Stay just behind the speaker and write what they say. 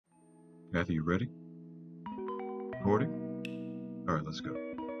Matthew, you ready? Recording? All right, let's go.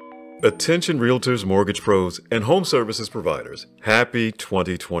 Attention realtors, mortgage pros, and home services providers. Happy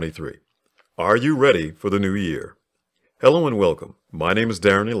 2023. Are you ready for the new year? Hello and welcome. My name is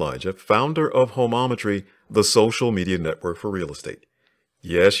Darren Elijah, founder of HOME-OMETRY, the social media network for real estate.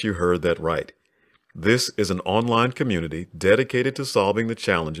 Yes, you heard that right. This is an online community dedicated to solving the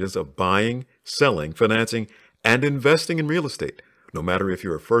challenges of buying, selling, financing, and investing in real estate, no matter if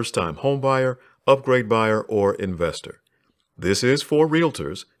you're a first-time home buyer, upgrade buyer, or investor. This is for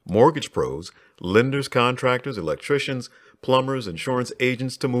realtors, mortgage pros, lenders, contractors, electricians, plumbers, insurance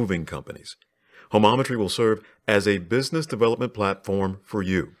agents to moving companies. HOME-OMETRY will serve as a business development platform for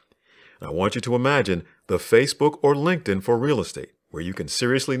you. I want you to imagine the Facebook or LinkedIn for real estate, where you can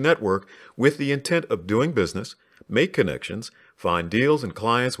seriously network with the intent of doing business, make connections, find deals and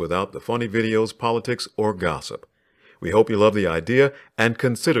clients without the funny videos, politics, or gossip. We hope you love the idea and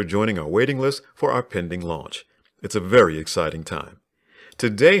consider joining our waiting list for our pending launch. It's a very exciting time.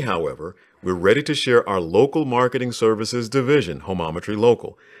 Today, however, we're ready to share our local marketing services division, HOME-OMETRY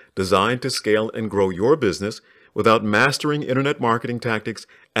Local, designed to scale and grow your business without mastering internet marketing tactics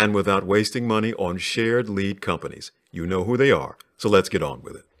and without wasting money on shared lead companies. You know who they are, so let's get on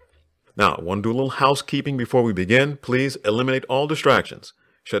with it. Now, I want to do a little housekeeping before we begin. Please eliminate all distractions.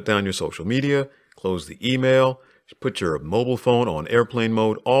 Shut down your social media, close the email, put your mobile phone on airplane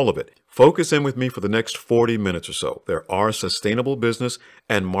mode, all of it. Focus in with me for the next 40 minutes or so. There are sustainable business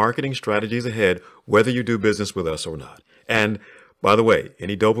and marketing strategies ahead, whether you do business with us or not. And by the way,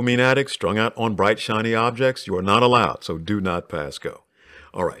 any dopamine addicts strung out on bright, shiny objects, you are not allowed, so do not pass go.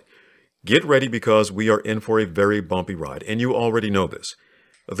 All right, get ready because we are in for a very bumpy ride, and you already know this.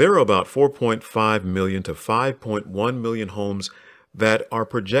 There are about 4.5 million to 5.1 million homes that are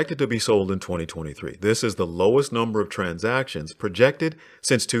projected to be sold in 2023. This is the lowest number of transactions projected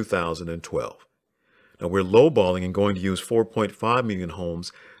since 2012. Now, we're lowballing and going to use 4.5 million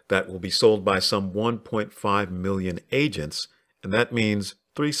homes that will be sold by some 1.5 million agents, and that means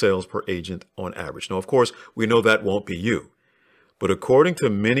 3 sales per agent on average. Now, of course, we know that won't be you, but according to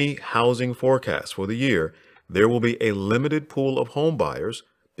many housing forecasts for the year, there will be a limited pool of home buyers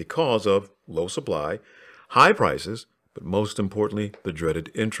because of low supply, high prices, but most importantly, the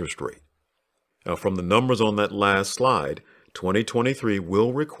dreaded interest rate. Now, from the numbers on that last slide, 2023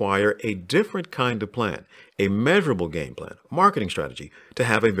 will require a different kind of plan, a measurable game plan, marketing strategy to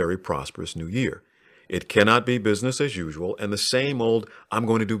have a very prosperous new year. It cannot be business as usual and the same old, I'm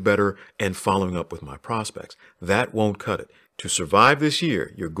going to do better and following up with my prospects. That won't cut it. To survive this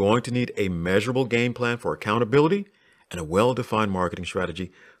year, you're going to need a measurable game plan for accountability and a well-defined marketing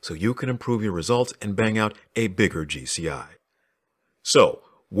strategy so you can improve your results and bang out a bigger GCI. So,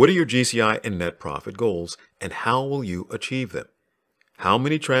 what are your GCI and net profit goals, and how will you achieve them? How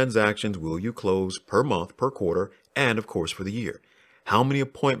many transactions will you close per month, per quarter, and of course for the year? How many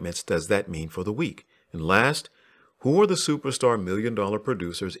appointments does that mean for the week? And last, who are the superstar million-dollar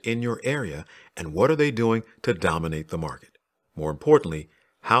producers in your area, and what are they doing to dominate the market? More importantly,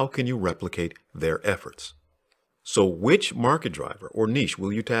 how can you replicate their efforts? So which market driver or niche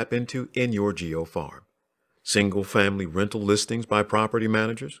will you tap into in your geo farm? Single-family rental listings by property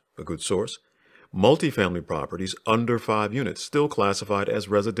managers, a good source. Multifamily properties under 5 units, still classified as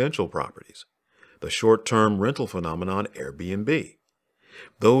residential properties. The short-term rental phenomenon, Airbnb.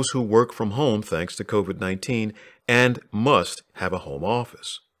 Those who work from home thanks to COVID-19 and must have a home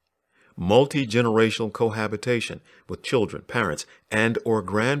office. Multi-generational cohabitation with children, parents, and or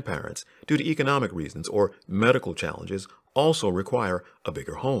grandparents due to economic reasons or medical challenges also require a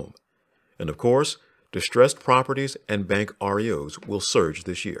bigger home. And of course, distressed properties and bank REOs will surge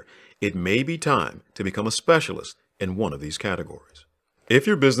this year. It may be time to become a specialist in one of these categories. If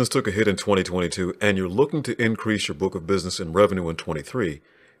your business took a hit in 2022 and you're looking to increase your book of business and revenue in 23,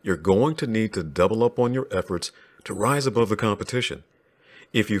 you're going to need to double up on your efforts to rise above the competition.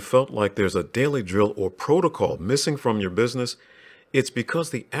 If you felt like there's a daily drill or protocol missing from your business, it's because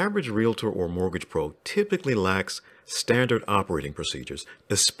the average realtor or mortgage pro typically lacks standard operating procedures,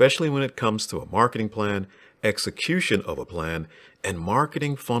 especially when it comes to a marketing plan, execution of a plan, and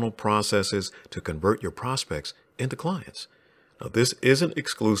marketing funnel processes to convert your prospects into clients. Now, this isn't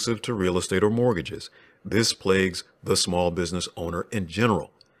exclusive to real estate or mortgages. This plagues the small business owner in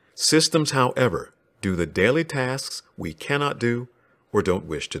general. Systems, however, do the daily tasks we cannot do or don't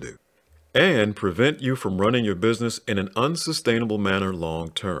wish to do, and prevent you from running your business in an unsustainable manner long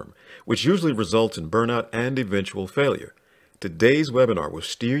term, which usually results in burnout and eventual failure. Today's webinar will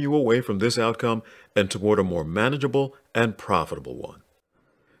steer you away from this outcome and toward a more manageable and profitable one.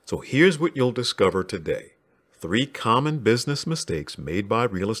 So here's what you'll discover today. 3 common business mistakes made by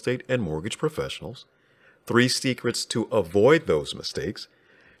real estate and mortgage professionals, 3 secrets to avoid those mistakes,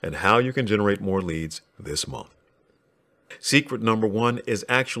 and how you can generate more leads this month. Secret number 1 is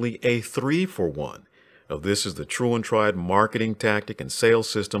actually a 3-for-1. Now, this is the true and tried marketing tactic and sales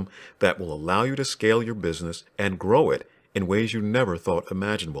system that will allow you to scale your business and grow it in ways you never thought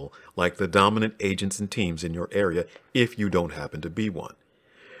imaginable, like the dominant agents and teams in your area if you don't happen to be one.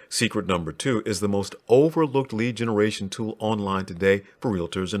 Secret number 2 is the most overlooked lead generation tool online today for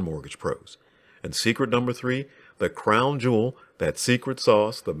realtors and mortgage pros. And secret number 3, the crown jewel, that secret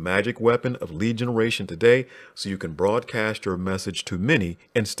sauce, the magic weapon of lead generation today, so you can broadcast your message to many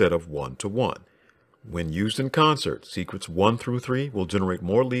instead of one-to-one. When used in concert, secrets 1 through 3 will generate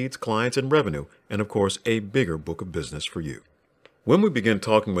more leads, clients, and revenue, and of course, a bigger book of business for you. When we begin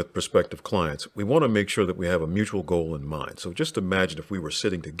talking with prospective clients, we want to make sure that we have a mutual goal in mind. So just imagine if we were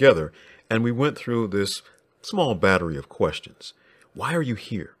sitting together and we went through this small battery of questions. Why are you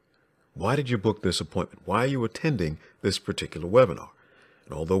here? Why did you book this appointment? Why are you attending this particular webinar?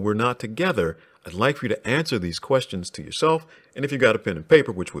 And although we're not together, I'd like for you to answer these questions to yourself, and if you got a pen and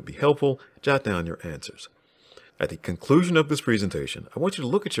paper, which would be helpful, jot down your answers. At the conclusion of this presentation, I want you to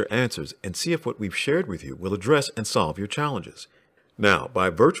look at your answers and see if what we've shared with you will address and solve your challenges. Now, by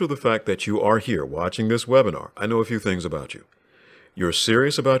virtue of the fact that you are here watching this webinar, I know a few things about you. You're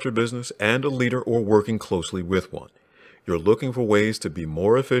serious about your business and a leader or working closely with one. You're looking for ways to be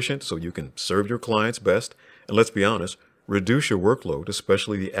more efficient so you can serve your clients best, and let's be honest, reduce your workload,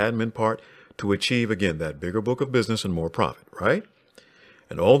 especially the admin part, to achieve, again, that bigger book of business and more profit, right?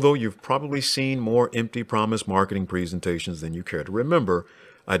 And although you've probably seen more empty promise marketing presentations than you care to remember,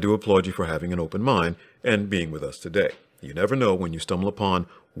 I do applaud you for having an open mind and being with us today. You never know when you stumble upon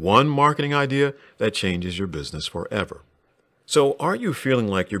one marketing idea that changes your business forever. So are you feeling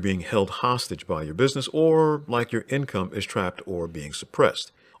like you're being held hostage by your business, or like your income is trapped or being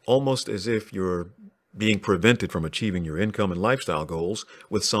suppressed? Almost as if you're being prevented from achieving your income and lifestyle goals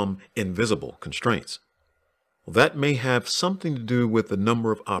with some invisible constraints. Well, that may have something to do with the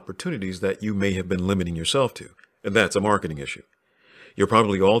number of opportunities that you may have been limiting yourself to, and that's a marketing issue. You're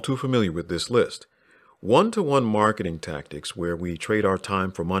probably all too familiar with this list. One-to-one marketing tactics where we trade our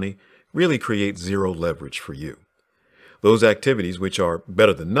time for money really create zero leverage for you. Those activities, which are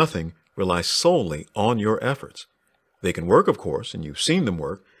better than nothing, rely solely on your efforts. They can work, of course, and you've seen them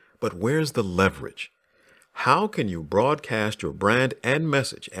work, but where's the leverage? How can you broadcast your brand and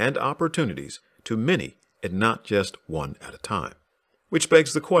message and opportunities to many and not just one at a time? Which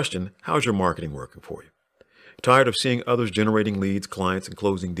begs the question, how's your marketing working for you? Tired of seeing others generating leads, clients, and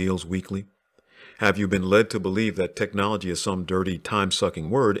closing deals weekly? Have you been led to believe that technology is some dirty, time-sucking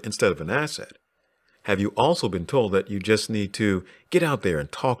word instead of an asset? Have you also been told that you just need to get out there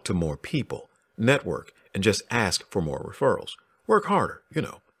and talk to more people, network, and just ask for more referrals? Work harder, you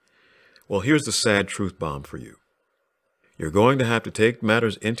know. Well, here's the sad truth bomb for you. You're going to have to take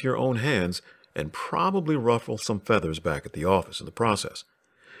matters into your own hands and probably ruffle some feathers back at the office in the process.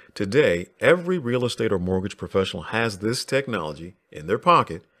 Today, every real estate or mortgage professional has this technology in their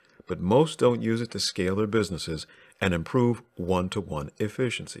pocket, but most don't use it to scale their businesses and improve one-to-one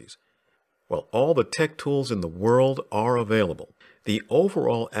efficiencies. While all the tech tools in the world are available, the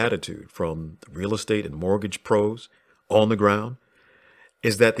overall attitude from the real estate and mortgage pros on the ground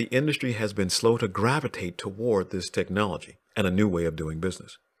is that the industry has been slow to gravitate toward this technology and a new way of doing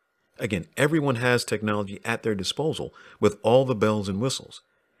business. Again, everyone has technology at their disposal with all the bells and whistles.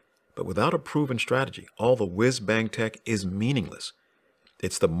 But without a proven strategy, all the whiz-bang tech is meaningless.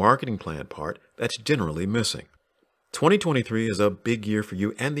 It's the marketing plan part that's generally missing. 2023 is a big year for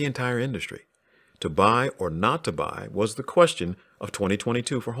you and the entire industry. To buy or not to buy was the question of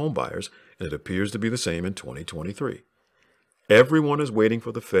 2022 for home buyers, and it appears to be the same in 2023. Everyone is waiting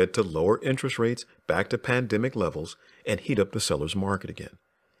for the Fed to lower interest rates back to pandemic levels and heat up the seller's market again.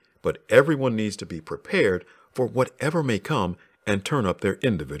 But everyone needs to be prepared for whatever may come and turn up their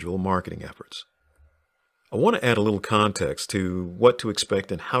individual marketing efforts. I want to add a little context to what to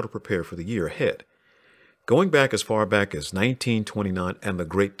expect and how to prepare for the year ahead. Going back as far back as 1929 and the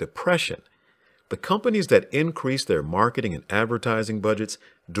Great Depression, the companies that increased their marketing and advertising budgets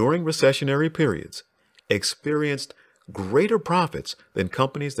during recessionary periods experienced greater profits than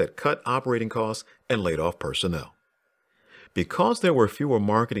companies that cut operating costs and laid off personnel. Because there were fewer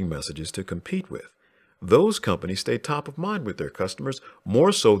marketing messages to compete with, those companies stayed top of mind with their customers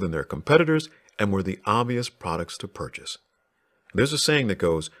more so than their competitors and were the obvious products to purchase. There's a saying that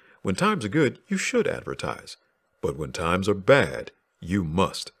goes, when times are good, you should advertise, but when times are bad, you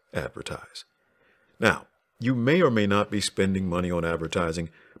must advertise. Now, you may or may not be spending money on advertising,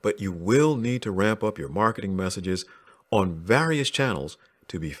 but you will need to ramp up your marketing messages on various channels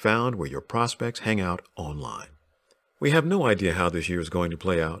to be found where your prospects hang out online. We have no idea how this year is going to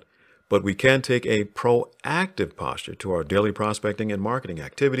play out, but we can take a proactive posture to our daily prospecting and marketing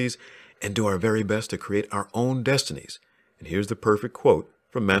activities and do our very best to create our own destinies. And here's the perfect quote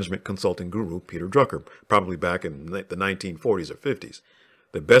from management consulting guru Peter Drucker, probably back in the 1940s or 50s.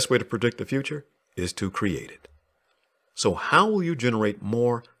 The best way to predict the future is to create it. So how will you generate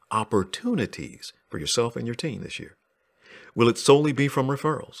more opportunities for yourself and your team this year? Will it solely be from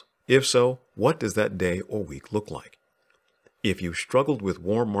referrals? If so, what does that day or week look like? If you struggled with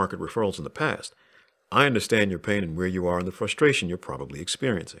warm market referrals in the past, I understand your pain and where you are and the frustration you're probably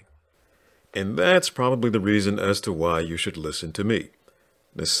experiencing. And that's probably the reason as to why you should listen to me.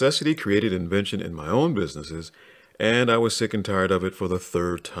 Necessity created invention in my own businesses, and I was sick and tired of it for the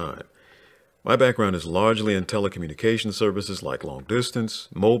third time. My background is largely in telecommunication services like long distance,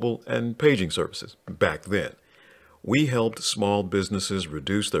 mobile, and paging services back then. We helped small businesses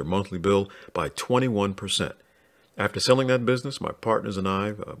reduce their monthly bill by 21%. After selling that business, my partners and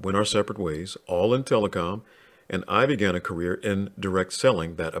I went our separate ways, all in telecom, and I began a career in direct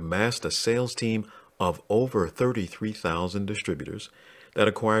selling that amassed a sales team of over 33,000 distributors that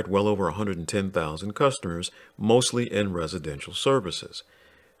acquired well over 110,000 customers, mostly in residential services.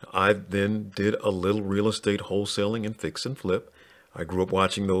 I then did a little real estate wholesaling and fix and flip. I grew up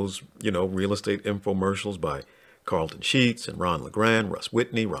watching those, real estate infomercials by Carlton Sheets and Ron LeGrand, Russ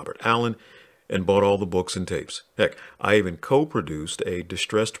Whitney, Robert Allen, and bought all the books and tapes. Heck, I even co-produced a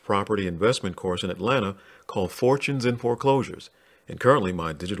distressed property investment course in Atlanta called Fortunes in Foreclosures. And currently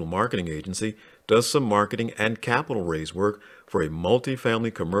my digital marketing agency does some marketing and capital raise work for a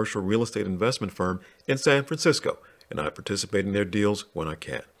multifamily commercial real estate investment firm in San Francisco, and I participate in their deals when I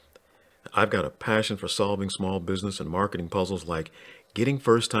can. I've got a passion for solving small business and marketing puzzles like getting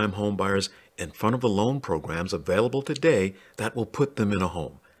first-time home buyers in front of the loan programs available today that will put them in a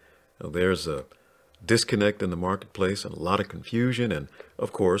home. Now, there's a disconnect in the marketplace and a lot of confusion and,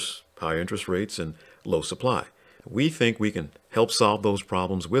 of course, high interest rates and low supply. We think we can help solve those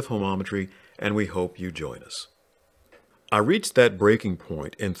problems with HOME-OMETRY, and we hope you join us. I reached that breaking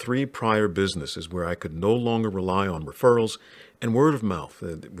point in 3 prior businesses where I could no longer rely on referrals and word of mouth.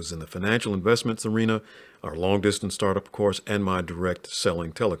 It was in the financial investments arena, our long-distance startup, of course, and my direct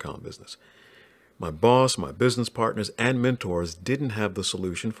selling telecom business. My boss, my business partners, and mentors didn't have the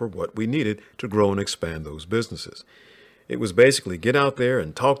solution for what we needed to grow and expand those businesses. It was basically get out there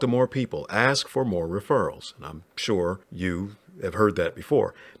and talk to more people, ask for more referrals. And I'm sure you have heard that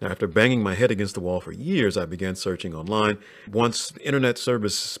before. Now, after banging my head against the wall for years, I began searching online once internet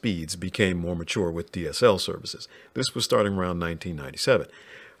service speeds became more mature with DSL services. This was starting around 1997.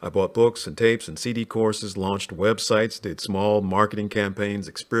 I bought books and tapes and CD courses, launched websites, did small marketing campaigns,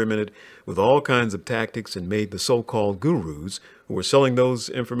 experimented with all kinds of tactics, and made the so-called gurus who were selling those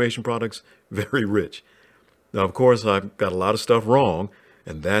information products very rich. Now, of course, I got a lot of stuff wrong,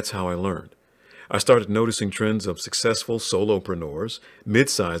 and that's how I learned. I started noticing trends of successful solopreneurs,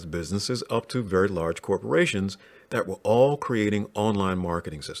 mid-sized businesses, up to very large corporations that were all creating online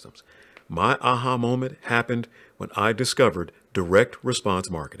marketing systems. My aha moment happened when I discovered direct response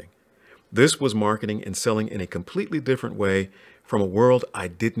marketing. This was marketing and selling in a completely different way from a world I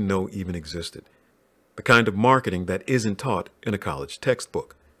didn't know even existed. The kind of marketing that isn't taught in a college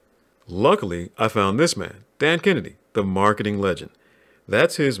textbook. Luckily, I found this man, Dan Kennedy, the marketing legend.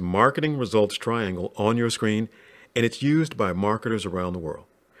 That's his marketing results triangle on your screen, and it's used by marketers around the world.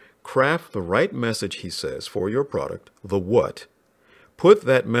 Craft the right message, he says, for your product, the what. Put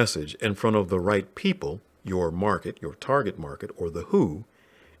that message in front of the right people, your market, your target market, or the who,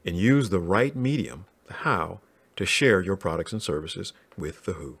 and use the right medium, the how, to share your products and services with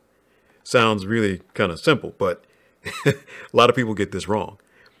the who. Sounds really kind of simple, but a lot of people get this wrong.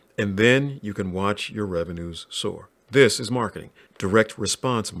 And then you can watch your revenues soar. This is marketing, direct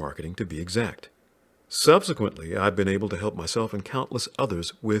response marketing to be exact. Subsequently, I've been able to help myself and countless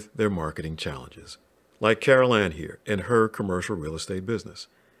others with their marketing challenges. Like Carol Ann here in her commercial real estate business.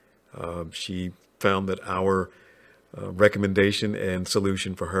 She found that our recommendation and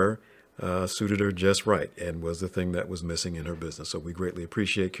solution for her suited her just right and was the thing that was missing in her business. So we greatly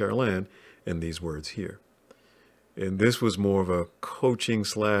appreciate Carol Ann and these words here. And this was more of a coaching /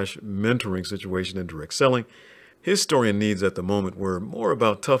 mentoring situation in direct selling. His story and needs at the moment were more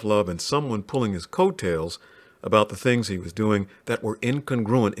about tough love and someone pulling his coattails about the things he was doing that were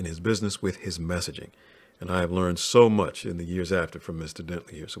incongruent in his business with his messaging. And I have learned so much in the years after from Mr.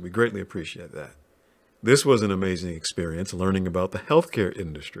 Dentley here, so we greatly appreciate that. This was an amazing experience learning about the healthcare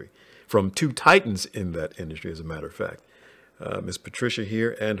industry from 2 titans in that industry, as a matter of fact. Ms. Patricia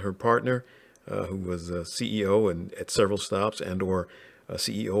here and her partner, who was a CEO and at several stops and or a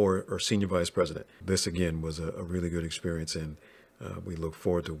CEO or senior vice president. This again was a really good experience, and we look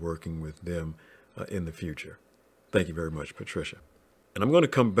forward to working with them in the future. Thank you very much, Patricia. And I'm going to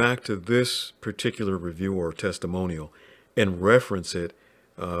come back to this particular review or testimonial and reference it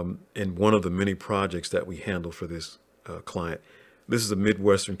in one of the many projects that we handle for this client. This is a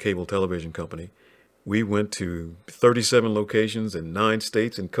Midwestern cable television company. We went to 37 locations in 9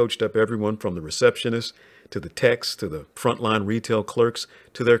 states and coached up everyone from the receptionist to the techs to the frontline retail clerks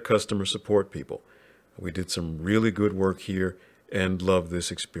to their customer support people. We did some really good work here and love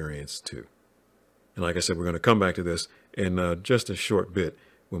this experience too. And like I said, we're going to come back to this in just a short bit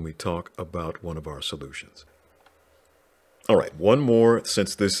when we talk about one of our solutions. All right, one more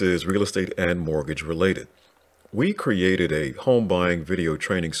since this is real estate and mortgage related. We created a home buying video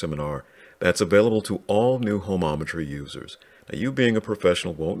training seminar that's available to all new HOME-OMETRY users. Now, you being a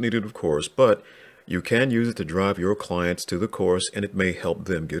professional won't need it, of course, but you can use it to drive your clients to the course, and it may help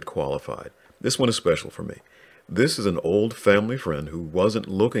them get qualified. This one is special for me. This is an old family friend who wasn't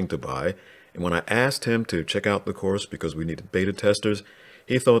looking to buy, and when I asked him to check out the course because we needed beta testers,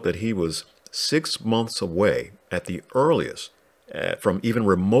 he thought that he was 6 months away at the earliest from even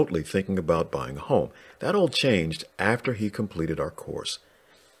remotely thinking about buying a home. That all changed after he completed our course.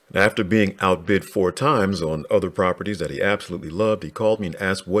 After being outbid 4 times on other properties that he absolutely loved, he called me and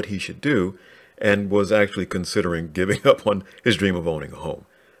asked what he should do and was actually considering giving up on his dream of owning a home.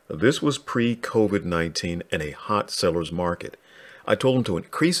 This was pre-COVID-19 and a hot seller's market. I told him to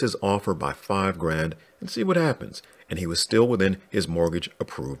increase his offer by $5,000 and see what happens, and he was still within his mortgage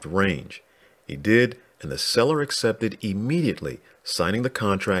approved range. He did, and the seller accepted immediately, signing the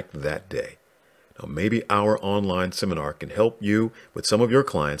contract that day. Now, maybe our online seminar can help you with some of your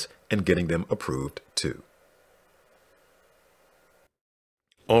clients and getting them approved too.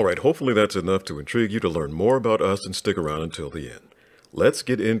 All right, hopefully that's enough to intrigue you to learn more about us and stick around until the end. Let's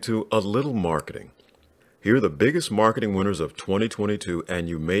get into a little marketing. Here are the biggest marketing winners of 2022, and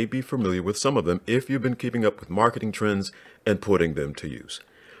you may be familiar with some of them if you've been keeping up with marketing trends and putting them to use.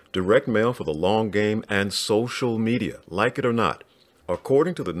 Direct mail for the long game and social media, like it or not.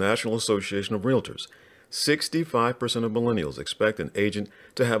 According to the National Association of Realtors, 65% of millennials expect an agent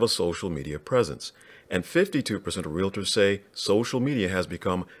to have a social media presence, and 52% of realtors say social media has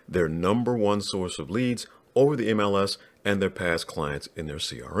become their #1 source of leads over the MLS and their past clients in their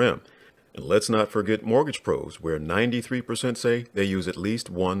CRM. And let's not forget mortgage pros, where 93% say they use at least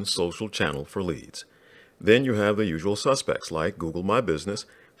one social channel for leads. Then you have the usual suspects like Google My Business,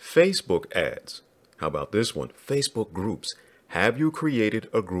 Facebook ads. How about this one? Facebook groups. Have you created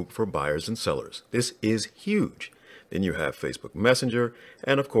a group for buyers and sellers? This is huge. Then you have Facebook Messenger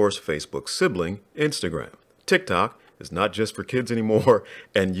and, of course, Facebook's sibling, Instagram. TikTok is not just for kids anymore,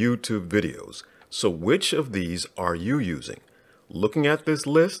 and YouTube videos. So which of these are you using? Looking at this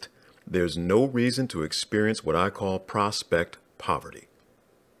list, there's no reason to experience what I call prospect poverty.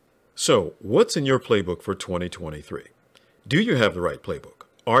 So what's in your playbook for 2023? Do you have the right playbook?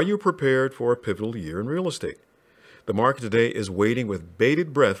 Are you prepared for a pivotal year in real estate? The market today is waiting with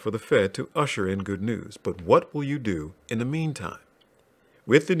bated breath for the Fed to usher in good news. But what will you do in the meantime?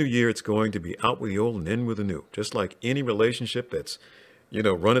 With the new year, it's going to be out with the old and in with the new. Just like any relationship that's,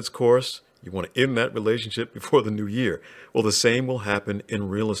 run its course, you want to end that relationship before the new year. Well, the same will happen in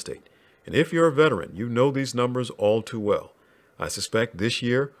real estate. And if you're a veteran, you know these numbers all too well. I suspect this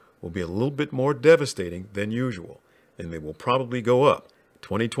year will be a little bit more devastating than usual, and they will probably go up.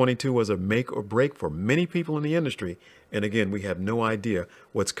 2022 was a make or break for many people in the industry, and again, we have no idea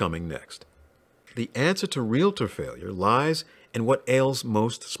what's coming next. The answer to realtor failure lies in what ails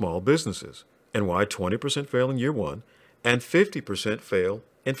most small businesses, and why 20% fail in year 1 and 50% fail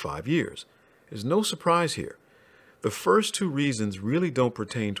in 5 years. There's no surprise here. The first 2 reasons really don't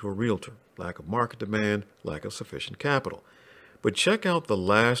pertain to a realtor: lack of market demand, lack of sufficient capital. But check out the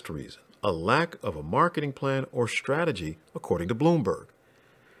last reason: a lack of a marketing plan or strategy, according to Bloomberg.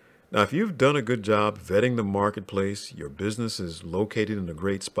 Now, if you've done a good job vetting the marketplace, your business is located in a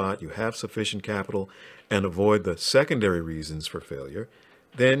great spot, you have sufficient capital, and avoid the secondary reasons for failure,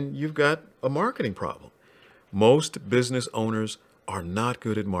 then you've got a marketing problem. Most business owners are not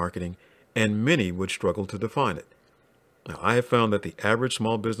good at marketing, and many would struggle to define it. Now, I have found that the average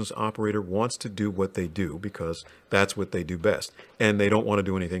small business operator wants to do what they do because that's what they do best, and they don't want to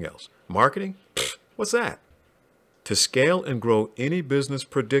do anything else. Marketing? Pfft, what's that? To scale and grow any business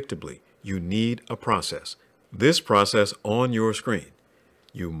predictably, you need a process. This process on your screen.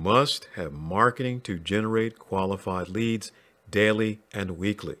 You must have marketing to generate qualified leads daily and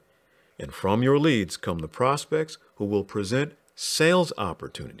weekly. And from your leads come the prospects who will present sales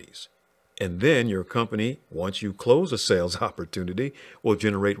opportunities. And then your company, once you close a sales opportunity, will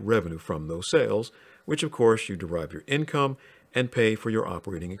generate revenue from those sales, which of course you derive your income and pay for your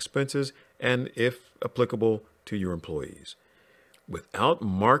operating expenses and, if applicable, to your employees. Without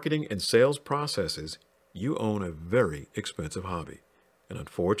marketing and sales processes, you own a very expensive hobby. And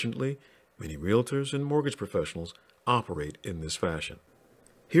unfortunately, many realtors and mortgage professionals operate in this fashion.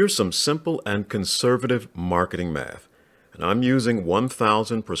 Here's some simple and conservative marketing math. And I'm using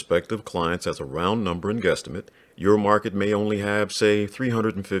 1,000 prospective clients as a round number and guesstimate. Your market may only have, say,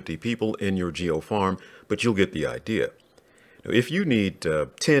 350 people in your geo farm, but you'll get the idea. Now, if you need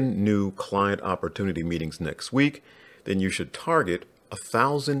 10 new client opportunity meetings next week, then you should target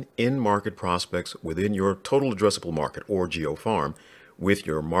 1,000 in-market prospects within your total addressable market, or geo farm, with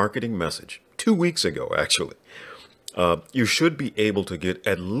your marketing message. 2 weeks ago, actually. You should be able to get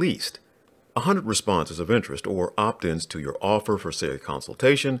at least 100 responses of interest or opt-ins to your offer for, say, a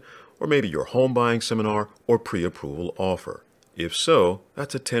consultation, or maybe your home buying seminar or pre-approval offer. If so,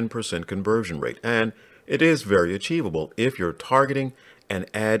 that's a 10% conversion rate, and it is very achievable if your targeting and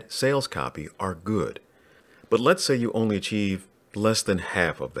ad sales copy are good. But let's say you only achieve less than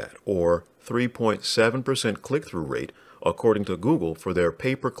half of that, or 3.7% click-through rate, according to Google, for their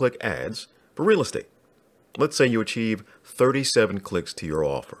pay-per-click ads for real estate. Let's say you achieve 37 clicks to your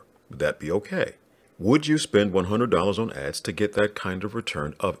offer. Would that be okay? Would you spend $100 on ads to get that kind of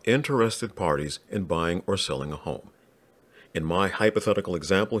return of interested parties in buying or selling a home? In my hypothetical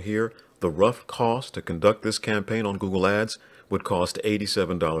example here, the rough cost to conduct this campaign on Google Ads would cost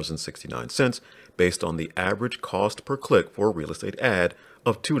 $87.69 based on the average cost per click for a real estate ad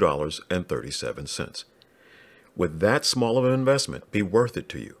of $2.37. Would that small of an investment be worth it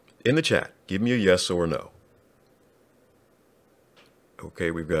to you? In the chat, give me a yes or a no.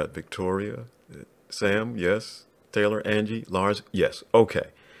 Okay, we've got Victoria, Sam, yes. Taylor, Angie, Lars, yes. Okay.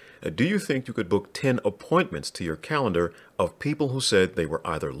 Do you think you could book 10 appointments to your calendar of people who said they were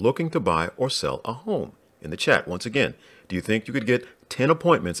either looking to buy or sell a home? In the chat, once again, do you think you could get 10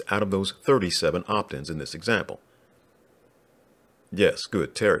 appointments out of those 37 opt-ins in this example? Yes,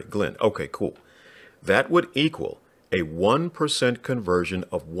 good. Terry, Glenn. Okay, cool. That would equal a 1% conversion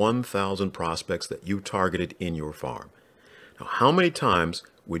of 1,000 prospects that you targeted in your farm. Now, how many times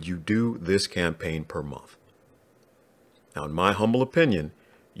would you do this campaign per month? Now, in my humble opinion,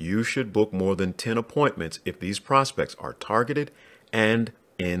 you should book more than 10 appointments if these prospects are targeted and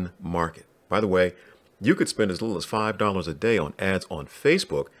in market. By the way, you could spend as little as $5 a day on ads on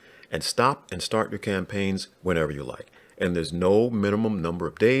Facebook and stop and start your campaigns whenever you like. And there's no minimum number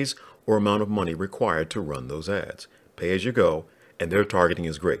of days or amount of money required to run those ads. Pay as you go, and their targeting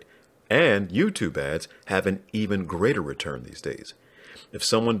is great. And YouTube ads have an even greater return these days. If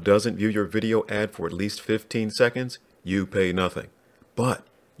someone doesn't view your video ad for at least 15 seconds, you pay nothing. But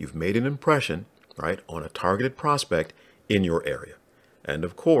you've made an impression, right, on a targeted prospect in your area. And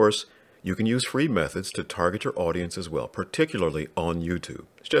of course, you can use free methods to target your audience as well, particularly on YouTube.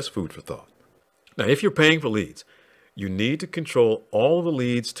 It's just food for thought. Now, if you're paying for leads, you need to control all the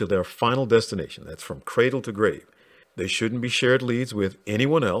leads to their final destination. That's from cradle to grave. They shouldn't be shared leads with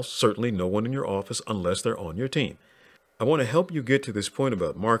anyone else, certainly no one in your office unless they're on your team. I want to help you get to this point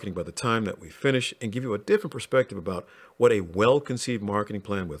about marketing by the time that we finish and give you a different perspective about what a well-conceived marketing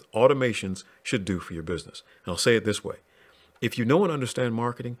plan with automations should do for your business. And I'll say it this way. If you know and understand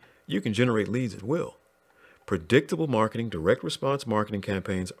marketing, you can generate leads at will. Predictable marketing, direct response marketing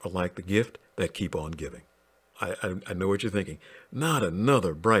campaigns are like the gift that keep on giving. I know what you're thinking. Not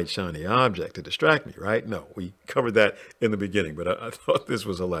another bright, shiny object to distract me, right? No, we covered that in the beginning, but I thought this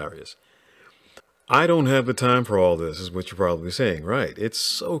was hilarious. I don't have the time for all this, is what you're probably saying, right? It's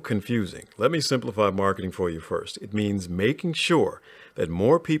so confusing. Let me simplify marketing for you first. It means making sure that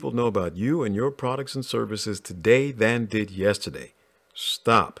more people know about you and your products and services today than did yesterday.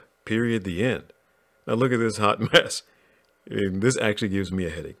 Stop. Period. The end. Now look at this hot mess. This actually gives me a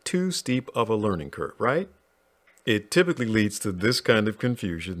headache. Too steep of a learning curve, right? It typically leads to this kind of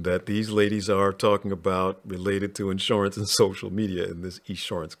confusion that these ladies are talking about related to insurance and social media in this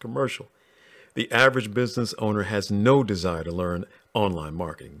insurance commercial. The average business owner has no desire to learn online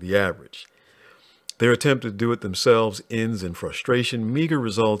marketing, the average. Their attempt to do it themselves ends in frustration, meager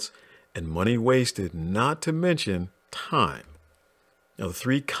results, and money wasted, not to mention time. Now, the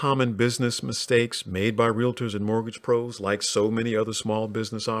 3 common business mistakes made by realtors and mortgage pros, like so many other small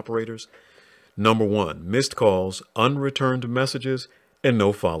business operators. Number 1, missed calls, unreturned messages, and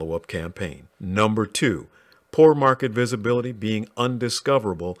no follow-up campaign. Number 2, poor market visibility, being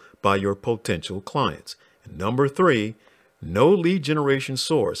undiscoverable by your potential clients. And number 3, no lead generation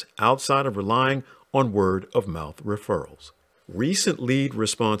source outside of relying on word-of-mouth referrals. Recent lead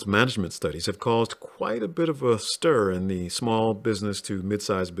response management studies have caused quite a bit of a stir in the small business to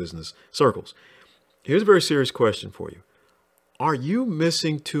mid-sized business circles. Here's a very serious question for you. Are you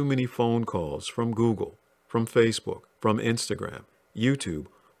missing too many phone calls from Google, from Facebook, from Instagram, YouTube,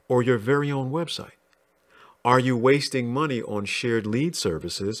 or your very own website? Are you wasting money on shared lead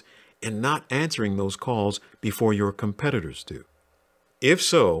services and not answering those calls before your competitors do? If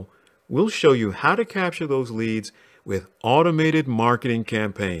so, we'll show you how to capture those leads with automated marketing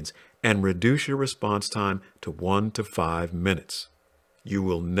campaigns and reduce your response time to 1 to 5 minutes. You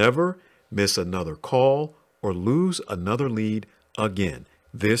will never miss another call or lose another lead again.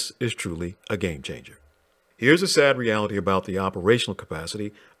 This is truly a game changer. Here's a sad reality about the operational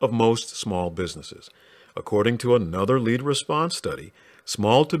capacity of most small businesses. According to another lead response study,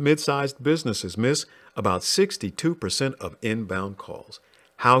 small to mid-sized businesses miss about 62% of inbound calls.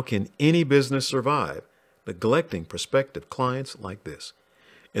 How can any business survive neglecting prospective clients like this?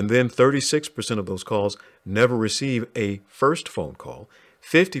 And then 36% of those calls never receive a first phone call.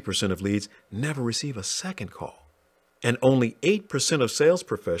 50% of leads never receive a second call. And only 8% of sales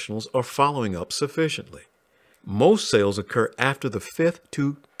professionals are following up sufficiently. Most sales occur after the 5th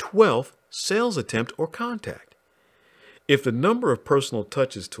to 12th sales attempt or contact. If the number of personal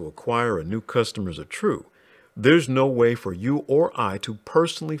touches to acquire a new customers are true, there's no way for you or I to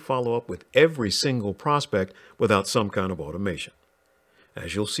personally follow up with every single prospect without some kind of automation.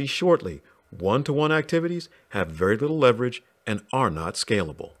 As you'll see shortly, one-to-one activities have very little leverage and are not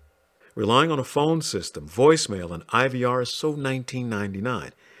scalable. Relying on a phone system, voicemail, and IVR is so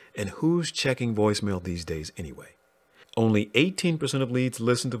 1999. And who's checking voicemail these days anyway? Only 18% of leads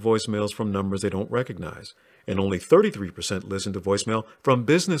listen to voicemails from numbers they don't recognize, and only 33% listen to voicemail from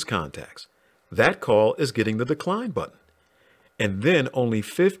business contacts. That call is getting the decline button. And then only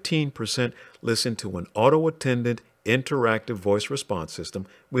 15% listen to an auto-attendant interactive voice response system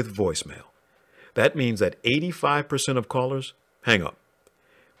with voicemail. That means that 85% of callers hang up.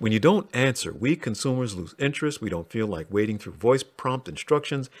 When you don't answer, we consumers lose interest. We don't feel like waiting through voice prompt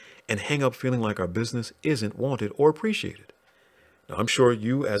instructions and hang up feeling like our business isn't wanted or appreciated. Now, I'm sure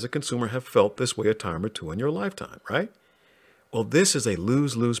you as a consumer have felt this way a time or two in your lifetime, right? Well, this is a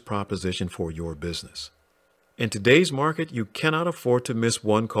lose-lose proposition for your business. In today's market, you cannot afford to miss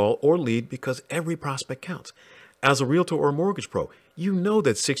one call or lead because every prospect counts. As a realtor or mortgage pro, you know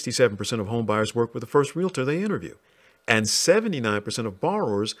that 67% of home buyers work with the first realtor they interview. And 79% of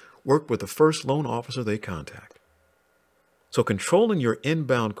borrowers work with the first loan officer they contact. So controlling your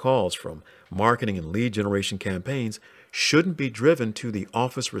inbound calls from marketing and lead generation campaigns shouldn't be driven to the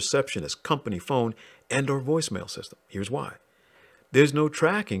office receptionist, company phone, and/or voicemail system. Here's why. There's no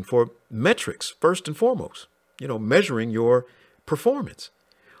tracking for metrics, first and foremost, measuring your performance.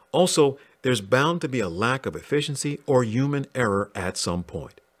 Also, there's bound to be a lack of efficiency or human error at some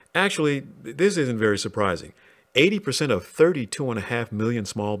point. Actually, this isn't very surprising. 80% of 32.5 million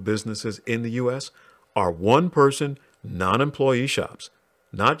small businesses in the U.S. are one-person, non-employee shops,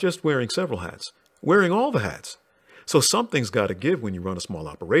 not just wearing several hats, wearing all the hats. So something's got to give when you run a small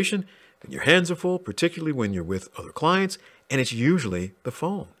operation, and your hands are full, particularly when you're with other clients, and it's usually the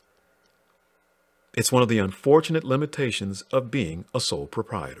phone. It's one of the unfortunate limitations of being a sole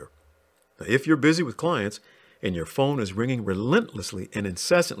proprietor. Now, if you're busy with clients, and your phone is ringing relentlessly and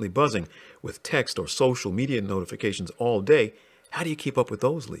incessantly buzzing with text or social media notifications all day, how do you keep up with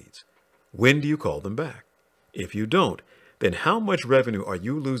those leads? When do you call them back? If you don't, then how much revenue are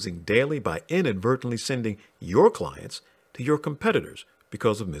you losing daily by inadvertently sending your clients to your competitors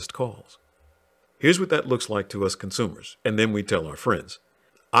because of missed calls? Here's what that looks like to us consumers, and then we tell our friends.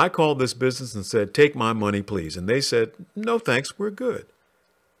 I called this business and said, "Take my money, please." And they said, "No, thanks, we're good."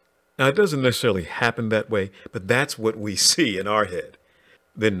 Now, it doesn't necessarily happen that way, but that's what we see in our head.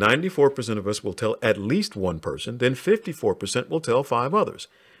 Then 94% of us will tell at least one person, then 54% will tell 5 others.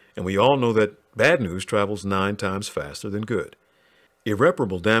 And we all know that bad news travels 9 times faster than good.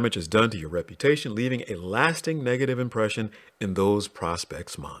 Irreparable damage is done to your reputation, leaving a lasting negative impression in those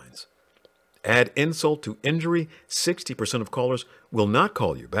prospects' minds. Add insult to injury, 60% of callers will not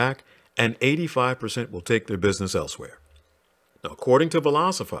call you back, and 85% will take their business elsewhere. Now, according to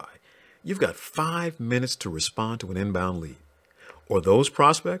Velocify, you've got 5 minutes to respond to an inbound lead, or those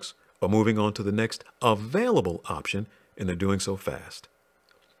prospects are moving on to the next available option, and they're doing so fast.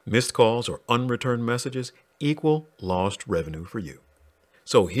 Missed calls or unreturned messages equal lost revenue for you.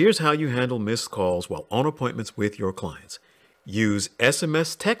 So here's how you handle missed calls while on appointments with your clients. Use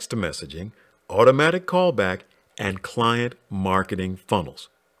SMS text messaging, automatic callback, and client marketing funnels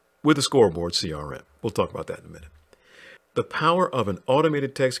with a scoreboard CRM. We'll talk about that in a minute. The power of an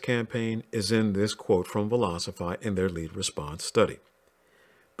automated text campaign is in this quote from Velocify in their lead response study.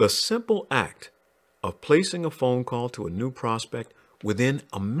 The simple act of placing a phone call to a new prospect within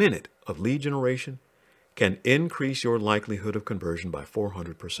a minute of lead generation can increase your likelihood of conversion by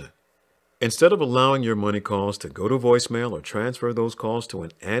 400%. Instead of allowing your money calls to go to voicemail or transfer those calls to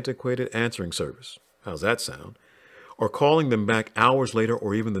an antiquated answering service, how's that sound? Or calling them back hours later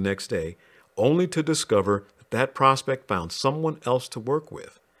or even the next day, only to discover that prospect found someone else to work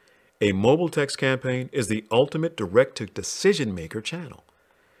with. A mobile text campaign is the ultimate direct-to-decision maker channel.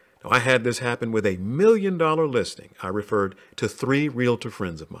 Now, I had this happen with a $1 million listing I referred to 3 realtor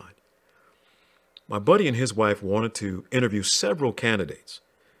friends of mine. My buddy and his wife wanted to interview several candidates.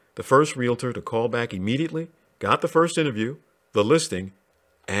 The first realtor to call back immediately got the first interview, the listing,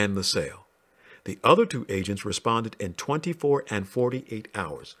 and the sale. The other 2 agents responded in 24 and 48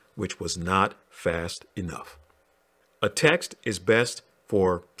 hours, which was not fast enough. A text is best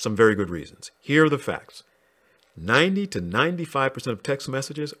for some very good reasons. Here are the facts. 90 to 95% of text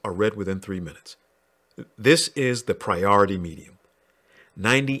messages are read within 3 minutes. This is the priority medium.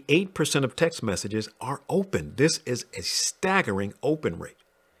 98% of text messages are open. This is a staggering open rate.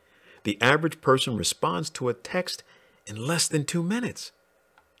 The average person responds to a text in less than 2 minutes.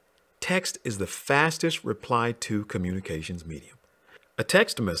 Text is the fastest replied to communications medium. A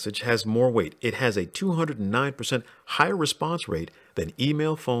text message has more weight. It has a 209% higher response rate than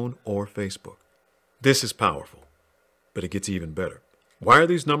email, phone, or Facebook. This is powerful, but it gets even better. Why are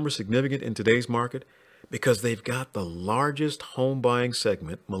these numbers significant in today's market? Because they've got the largest home buying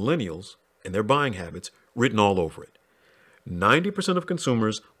segment, millennials, and their buying habits written all over it. 90% of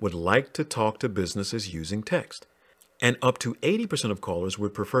consumers would like to talk to businesses using text. And up to 80% of callers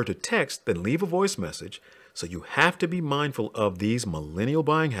would prefer to text than leave a voice message, so you have to be mindful of these millennial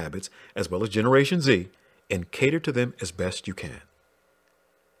buying habits as well as Generation Z and cater to them as best you can.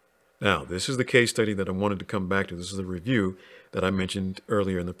 Now, this is the case study that I wanted to come back to. This is the review that I mentioned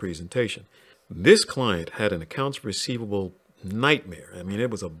earlier in the presentation. This client had an accounts receivable nightmare. I mean, it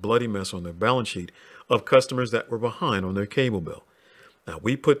was a bloody mess on their balance sheet of customers that were behind on their cable bill. Now,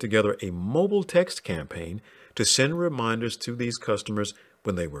 we put together a mobile text campaign to send reminders to these customers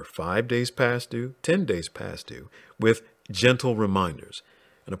when they were 5 days past due, 10 days past due, with gentle reminders.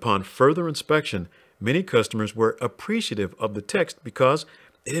 And upon further inspection, many customers were appreciative of the text because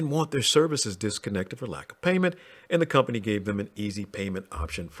they didn't want their services disconnected for lack of payment, and the company gave them an easy payment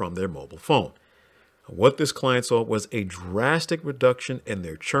option from their mobile phone. What this client saw was a drastic reduction in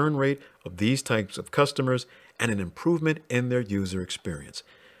their churn rate of these types of customers and an improvement in their user experience.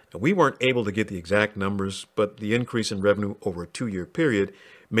 Now, we weren't able to get the exact numbers, but the increase in revenue over a 2-year period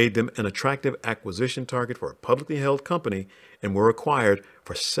made them an attractive acquisition target for a publicly held company and were acquired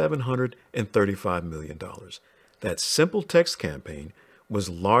for $735 million. That simple text campaign was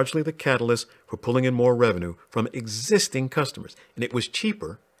largely the catalyst for pulling in more revenue from existing customers, and it was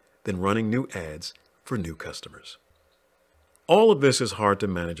cheaper than running new ads for new customers. All of this is hard to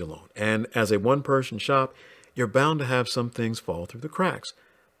manage alone, and as a one-person shop, you're bound to have some things fall through the cracks.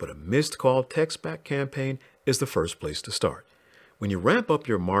 But a missed call text back campaign is the first place to start. When you ramp up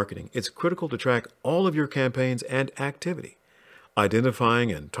your marketing, it's critical to track all of your campaigns and activity,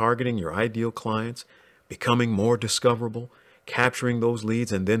 identifying and targeting your ideal clients, becoming more discoverable, capturing those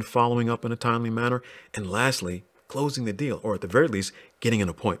leads and then following up in a timely manner, and lastly, closing the deal, or at the very least, getting an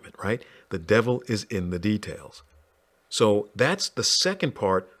appointment, right? The devil is in the details. So that's the second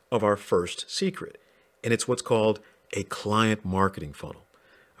part of our first secret, and it's what's called a client marketing funnel.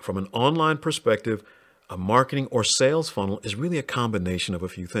 From an online perspective, a marketing or sales funnel is really a combination of a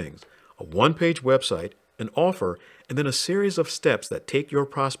few things: a one-page website, an offer, and then a series of steps that take your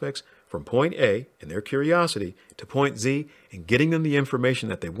prospects from point A in their curiosity to point Z and getting them the information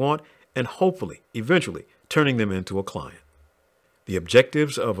that they want and hopefully, eventually, turning them into a client. The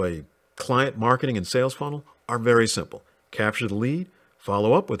objectives of a client marketing and sales funnel are very simple. Capture the lead,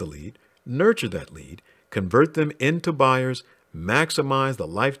 follow up with the lead, nurture that lead, convert them into buyers, maximize the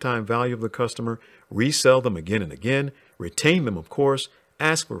lifetime value of the customer, resell them again and again, retain them, of course,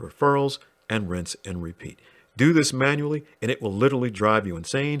 ask for referrals, and rinse and repeat. Do this manually, and it will literally drive you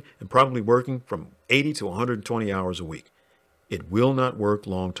insane and probably working from 80 to 120 hours a week. It will not work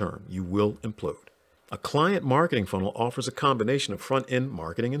long term. You will implode. A client marketing funnel offers a combination of front-end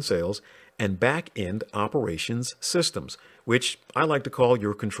marketing and sales and back-end operations systems, which I like to call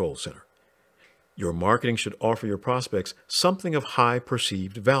your control center. Your marketing should offer your prospects something of high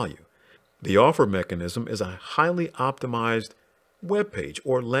perceived value. The offer mechanism is a highly optimized web page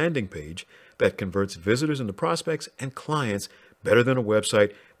or landing page that converts visitors into prospects and clients better than a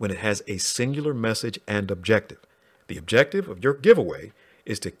website when it has a singular message and objective. The objective of your giveaway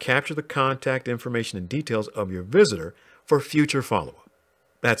is to capture the contact information and details of your visitor for future follow-up.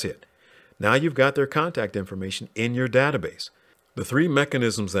 That's it. Now you've got their contact information in your database. The three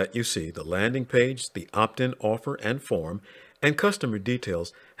mechanisms that you see, the landing page, the opt-in offer and form, and customer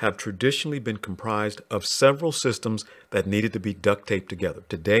details, have traditionally been comprised of several systems that needed to be duct taped together.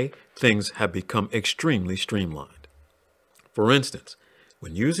 Today, things have become extremely streamlined. For instance,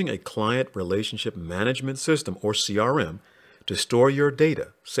 when using a client relationship management system, or CRM, to store your data,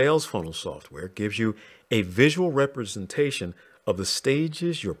 sales funnel software gives you a visual representation of the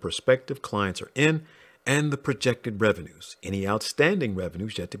stages your prospective clients are in and the projected revenues, any outstanding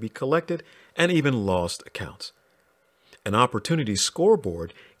revenues yet to be collected, and even lost accounts. An opportunity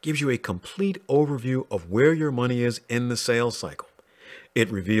scoreboard gives you a complete overview of where your money is in the sales cycle.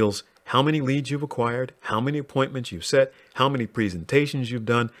 It reveals how many leads you've acquired, how many appointments you've set, how many presentations you've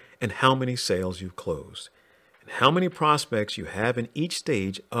done, and how many sales you've closed, and how many prospects you have in each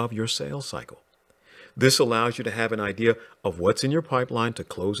stage of your sales cycle. This allows you to have an idea of what's in your pipeline to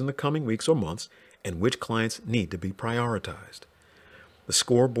close in the coming weeks or months and which clients need to be prioritized. The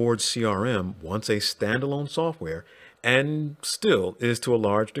Scoreboard CRM, once a standalone software, and still is to a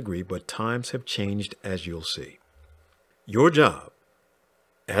large degree, but times have changed, as you'll see. Your job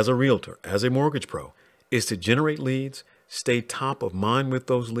as a realtor, as a mortgage pro, is to generate leads, stay top of mind with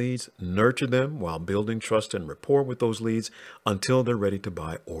those leads, nurture them while building trust and rapport with those leads until they're ready to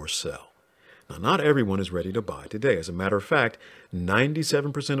buy or sell. Now, not everyone is ready to buy today. As a matter of fact,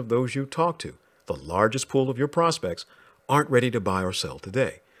 97% of those you talk to, the largest pool of your prospects, aren't ready to buy or sell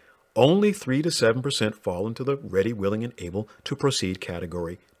today. Only 3 to 7% fall into the ready, willing, and able to proceed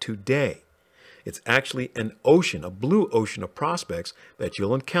category today. It's actually an ocean, a blue ocean of prospects that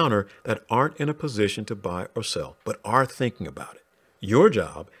you'll encounter that aren't in a position to buy or sell, but are thinking about it. Your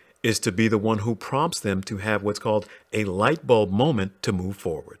job is to be the one who prompts them to have what's called a light bulb moment to move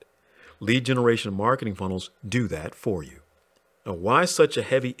forward. Lead generation marketing funnels do that for you. Now, why such a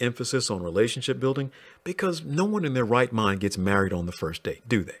heavy emphasis on relationship building? Because no one in their right mind gets married on the first date,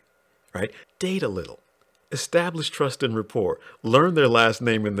 do they? Right? Date a little. Establish trust and rapport. Learn their last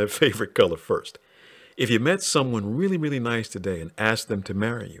name and their favorite color first. If you met someone really, really nice today and asked them to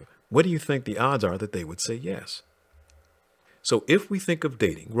marry you, what do you think the odds are that they would say yes? So if we think of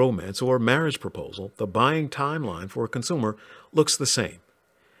dating, romance, or marriage proposal, the buying timeline for a consumer looks the same.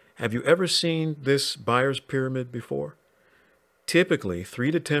 Have you ever seen this buyer's pyramid before? Typically,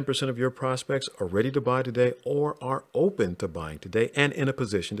 3 to 10% of your prospects are ready to buy today or are open to buying today and in a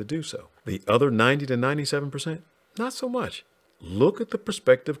position to do so. The other 90 to 97%, not so much. Look at the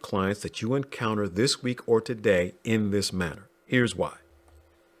prospective clients that you encounter this week or today in this manner. Here's why.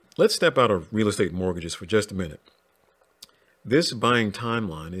 Let's step out of real estate mortgages for just a minute. This buying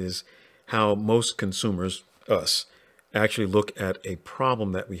timeline is how most consumers, us, actually look at a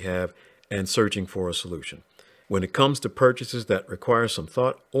problem that we have and searching for a solution. When it comes to purchases that require some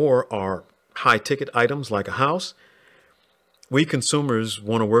thought or are high-ticket items like a house, we consumers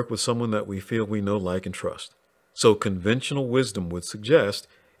want to work with someone that we feel we know, like, and trust. So conventional wisdom would suggest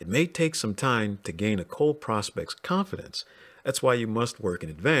it may take some time to gain a cold prospect's confidence. That's why you must work in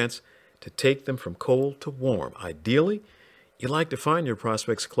advance to take them from cold to warm. Ideally, you like to find your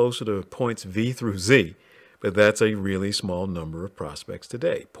prospects closer to points V through Z, but that's a really small number of prospects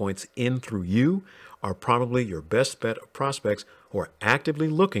today. Points N through U are probably your best bet of prospects who are actively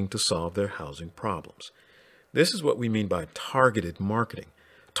looking to solve their housing problems. This is what we mean by targeted marketing,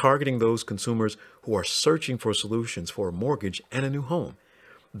 targeting those consumers who are searching for solutions for a mortgage and a new home.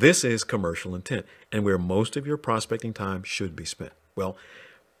 This is commercial intent and where most of your prospecting time should be spent. Well,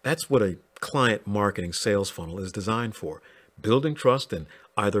 that's what a client marketing sales funnel is designed for, building trust and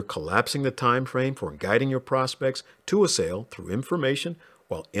either collapsing the time frame for guiding your prospects to a sale through information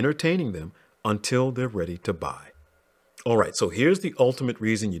while entertaining them until they're ready to buy. All right, so here's the ultimate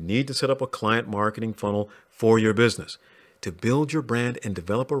reason you need to set up a client marketing funnel for your business: to build your brand and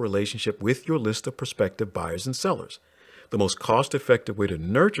develop a relationship with your list of prospective buyers and sellers. The most cost-effective way to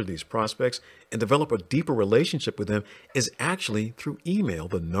nurture these prospects and develop a deeper relationship with them is actually through email,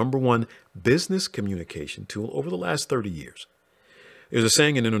 the #1 business communication tool over the last 30 years. There's a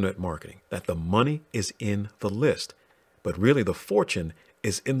saying in internet marketing that the money is in the list, but really the fortune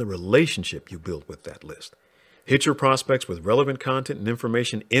is in the relationship you build with that list. Hit your prospects with relevant content and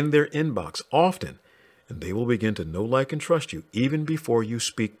information in their inbox often, and they will begin to know, like, and trust you even before you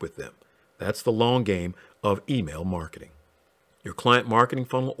speak with them. That's the long game of email marketing. Your client marketing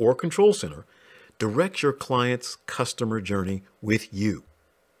funnel or control center directs your client's customer journey with you.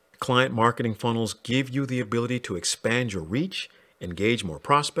 Client marketing funnels give you the ability to expand your reach, engage more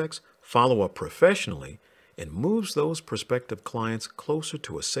prospects, follow up professionally, and moves those prospective clients closer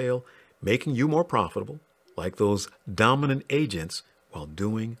to a sale, making you more profitable, like those dominant agents, while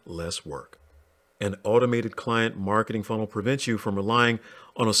doing less work. An automated client marketing funnel prevents you from relying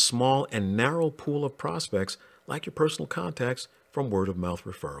on a small and narrow pool of prospects like your personal contacts from word-of-mouth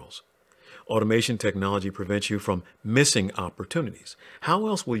referrals. Automation technology prevents you from missing opportunities. How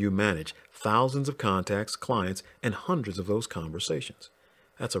else will you manage thousands of contacts, clients, and hundreds of those conversations?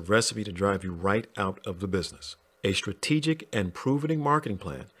 That's a recipe to drive you right out of the business. A strategic and proven marketing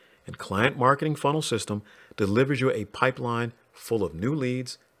plan and client marketing funnel system delivers you a pipeline full of new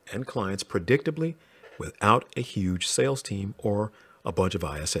leads and clients predictably without a huge sales team or a bunch of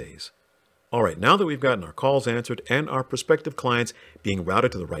ISAs. All right, now that we've gotten our calls answered and our prospective clients being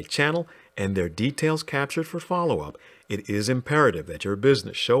routed to the right channel and their details captured for follow-up, it is imperative that your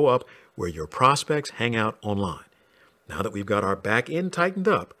business show up where your prospects hang out online. Now that we've got our back end tightened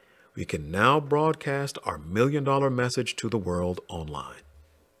up, we can now broadcast our million-dollar message to the world online.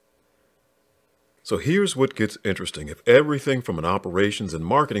 So here's what gets interesting. If everything from an operations and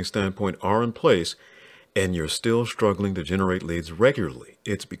marketing standpoint are in place and you're still struggling to generate leads regularly,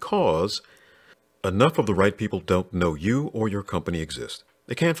 it's because enough of the right people don't know you or your company exist.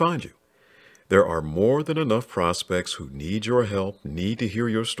 They can't find you. There are more than enough prospects who need your help, need to hear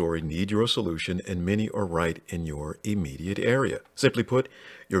your story, need your solution, and many are right in your immediate area. Simply put,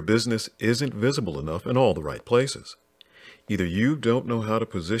 your business isn't visible enough in all the right places. Either you don't know how to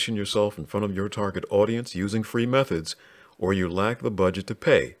position yourself in front of your target audience using free methods, or you lack the budget to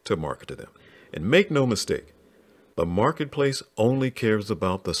pay to market to them. And make no mistake, the marketplace only cares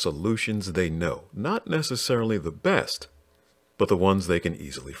about the solutions they know, not necessarily the best, but the ones they can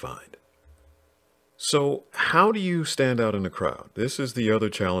easily find. So how do you stand out in the crowd? This is the other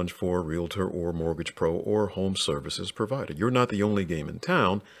challenge for a realtor or mortgage pro or home services provider. You're not the only game in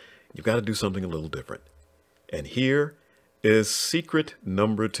town. You've got to do something a little different. And here is secret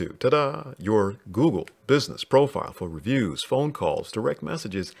number 2. Ta-da! Your Google business profile for reviews, phone calls, direct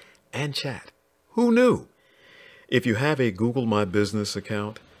messages, and chat. Who knew? If you have a Google My Business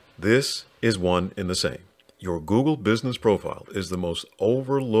account, this is one in the same. Your Google business profile is the most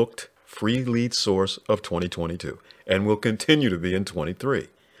overlooked free lead source of 2022 and will continue to be in 23.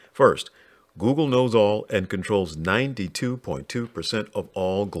 First, Google knows all and controls 92.2% of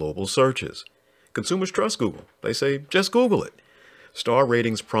all global searches. Consumers trust Google. They say, just Google it. Star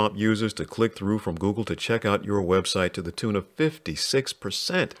ratings prompt users to click through from Google to check out your website to the tune of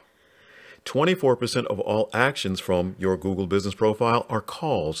 56%. 24% of all actions from your Google business profile are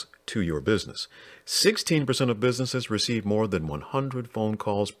calls to your business. 16% of businesses receive more than 100 phone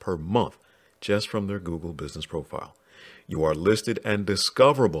calls per month just from their Google business profile. You are listed and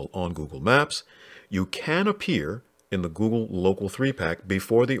discoverable on Google Maps. You can appear in the Google Local 3-pack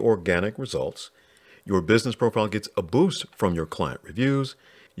before the organic results. Your business profile gets a boost from your client reviews.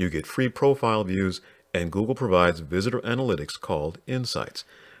 You get free profile views, and Google provides visitor analytics called Insights.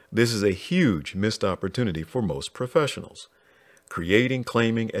 This is a huge missed opportunity for most professionals. Creating,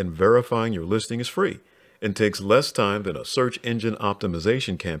 claiming, and verifying your listing is free and takes less time than a search engine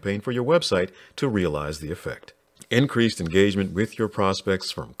optimization campaign for your website to realize the effect. Increased engagement with your prospects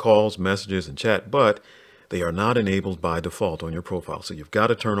from calls, messages, and chat, but they are not enabled by default on your profile, so you've got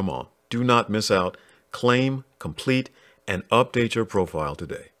to turn them on. Do not miss out. Claim, complete, and update your profile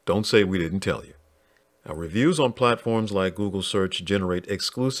today. Don't say we didn't tell you. Now, reviews on platforms like Google Search generate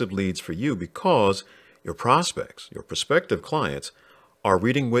exclusive leads for you because your prospects, your prospective clients, are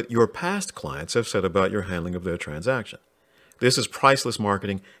reading what your past clients have said about your handling of their transaction. This is priceless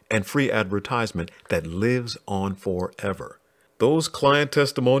marketing and free advertisement that lives on forever. Those client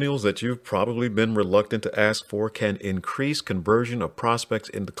testimonials that you've probably been reluctant to ask for can increase conversion of prospects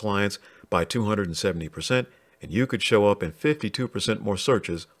into clients by 270%, and you could show up in 52% more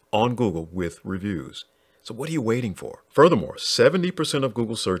searches on Google with reviews. So what are you waiting for? Furthermore, 70% of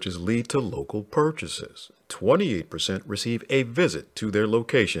Google searches lead to local purchases. 28% receive a visit to their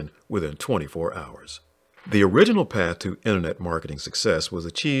location within 24 hours. The original path to internet marketing success was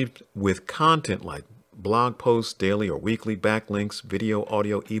achieved with content like blog posts, daily or weekly, backlinks, video,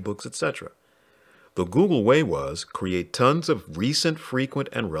 audio, ebooks, etc. The Google way was create tons of recent, frequent,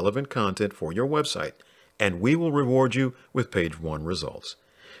 and relevant content for your website, and we will reward you with page 1 results.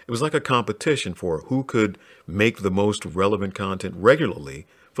 It was like a competition for who could make the most relevant content regularly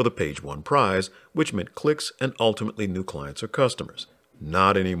for the page 1 prize, which meant clicks and ultimately new clients or customers.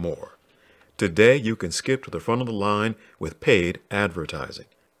 Not anymore. Today, you can skip to the front of the line with paid advertising.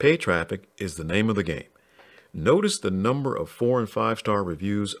 Paid traffic is the name of the game. Notice the number of 4- and 5-star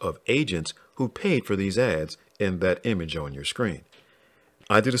reviews of agents who paid for these ads in that image on your screen.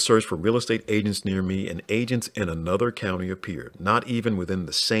 I did a search for real estate agents near me, and agents in another county appeared, not even within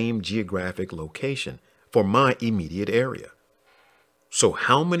the same geographic location for my immediate area. So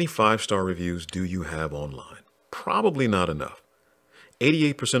how many 5-star reviews do you have online? Probably not enough.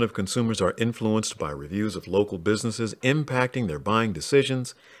 88% of consumers are influenced by reviews of local businesses impacting their buying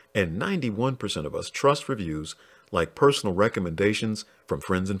decisions, and 91% of us trust reviews like personal recommendations from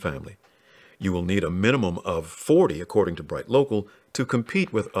friends and family. You will need a minimum of 40, according to Bright Local, to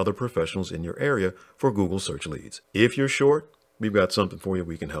compete with other professionals in your area for Google search leads. If you're short, we've got something for you.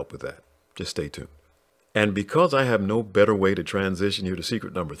 We can help with that. Just stay tuned. And because I have no better way to transition you to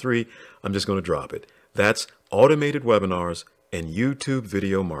secret number 3, I'm just going to drop it. That's automated webinars and YouTube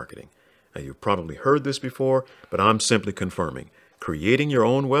video marketing. Now, you've probably heard this before, but I'm simply confirming. Creating your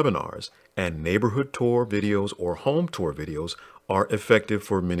own webinars and neighborhood tour videos or home tour videos are effective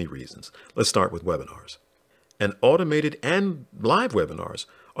for many reasons. Let's start with webinars. And automated and live webinars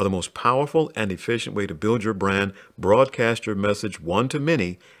are the most powerful and efficient way to build your brand, broadcast your message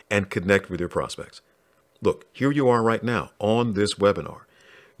one-to-many, and connect with your prospects. Look, here you are right now on this webinar.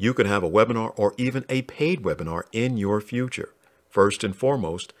 You could have a webinar or even a paid webinar in your future. First and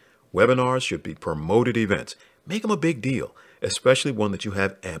foremost, webinars should be promoted events. Make them a big deal, especially one that you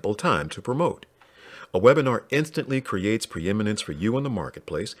have ample time to promote. A webinar instantly creates preeminence for you in the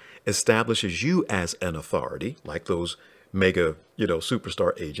marketplace, establishes you as an authority, like those mega,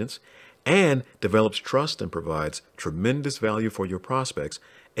 superstar agents, and develops trust and provides tremendous value for your prospects,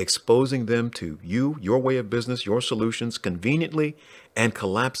 exposing them to you, your way of business, your solutions conveniently, and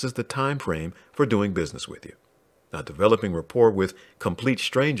collapses the time frame for doing business with you. Now, developing rapport with complete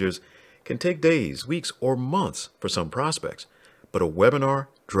strangers can take days, weeks, or months for some prospects, but a webinar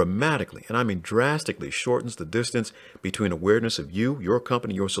dramatically, and I mean drastically, shortens the distance between awareness of you, your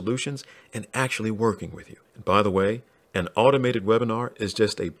company, your solutions, and actually working with you. And by the way, an automated webinar is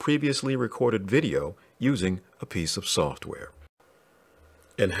just a previously recorded video using a piece of software.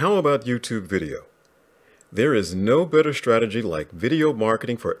 And how about YouTube video? There is no better strategy like video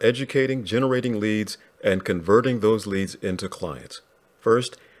marketing for educating, generating leads, and converting those leads into clients.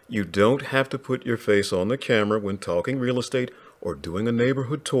 First, you don't have to put your face on the camera when talking real estate or doing a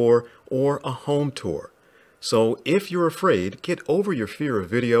neighborhood tour or a home tour. So if you're afraid, get over your fear of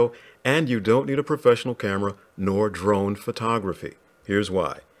video, and you don't need a professional camera nor drone photography. Here's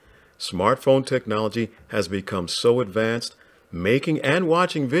why. Smartphone technology has become so advanced, making and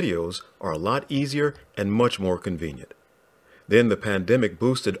watching videos are a lot easier and much more convenient. Then the pandemic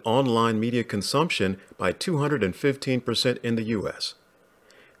boosted online media consumption by 215% in the US.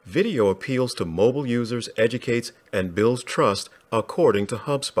 Video appeals to mobile users, educates, and builds trust according to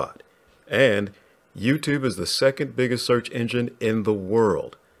HubSpot. And YouTube is the second biggest search engine in the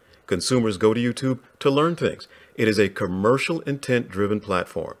world. Consumers go to YouTube to learn things. It is a commercial intent-driven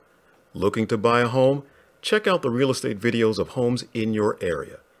platform. Looking to buy a home? Check out the real estate videos of homes in your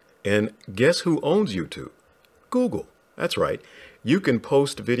area. And guess who owns YouTube? Google. That's right. You can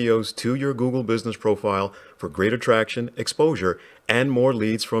post videos to your Google business profile for greater traction, exposure, and more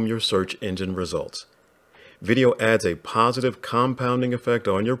leads from your search engine results. Video adds a positive compounding effect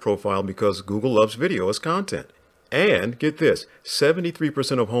on your profile because Google loves video as content. And get this,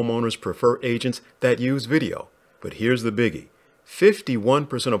 73% of homeowners prefer agents that use video. But here's the biggie.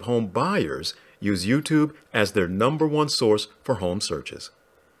 51% of home buyers use YouTube as their #1 source for home searches.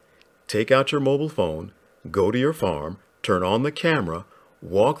 Take out your mobile phone, go to your farm, turn on the camera,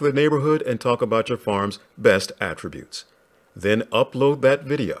 walk the neighborhood, and talk about your farm's best attributes. Then upload that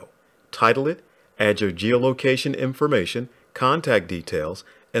video, title it, add your geolocation information, contact details,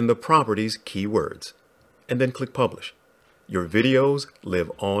 and the property's keywords. And then click publish. Your videos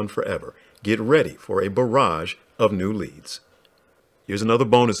live on forever. Get ready for a barrage of new leads. Here's another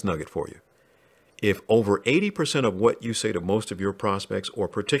bonus nugget for you. If over 80% of what you say to most of your prospects, or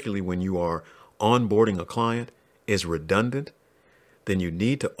particularly when you are onboarding a client, is redundant, then you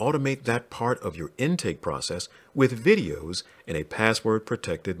need to automate that part of your intake process with videos in a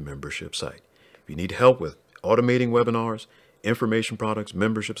password-protected membership site. If you need help with automating webinars, information products,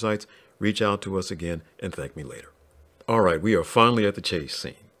 membership sites, reach out to us again and thank me later. All right, we are finally at the chase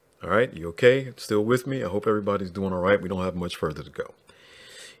scene. All right, you okay? Still with me? I hope everybody's doing all right. We don't have much further to go.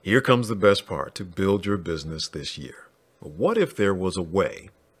 Here comes the best part to build your business this year. What if there was a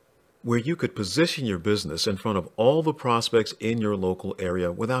way where you could position your business in front of all the prospects in your local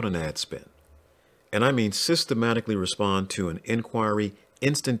area without an ad spend? And I mean systematically respond to an inquiry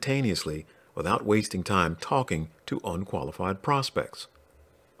instantaneously without wasting time talking to unqualified prospects.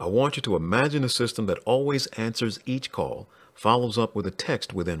 I want you to imagine a system that always answers each call, follows up with a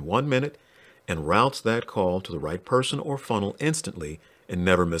text within 1 minute, and routes that call to the right person or funnel instantly and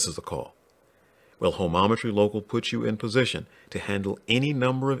never misses a call. Well, HOME-OMETRY Local puts you in position to handle any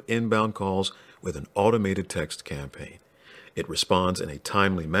number of inbound calls with an automated text campaign. It responds in a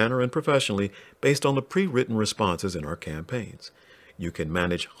timely manner and professionally based on the pre-written responses in our campaigns. You can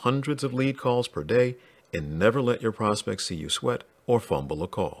manage hundreds of lead calls per day and never let your prospects see you sweat or fumble a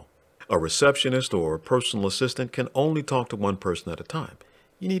call. A receptionist or personal assistant can only talk to one person at a time.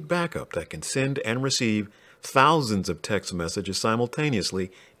 You need backup that can send and receive thousands of text messages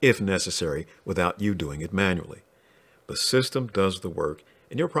simultaneously if necessary without you doing it manually. The system does the work,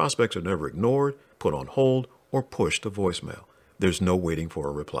 and your prospects are never ignored, put on hold, or pushed to voicemail. There's no waiting for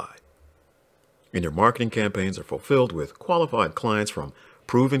a reply. And your marketing campaigns are fulfilled with qualified clients from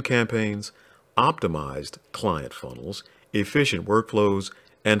proven campaigns, optimized client funnels, efficient workflows,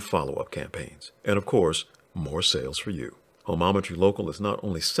 and follow-up campaigns. And of course, more sales for you. HOME-OMETRY Local is not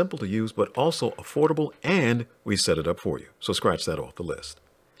only simple to use, but also affordable, and we set it up for you. So scratch that off the list.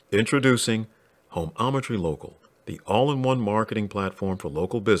 Introducing HOME-OMETRY Local, the all-in-one marketing platform for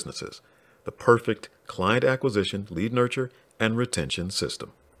local businesses, the perfect client acquisition, lead nurture, and retention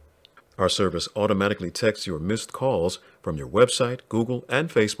system. Our service automatically texts your missed calls from your website, Google, and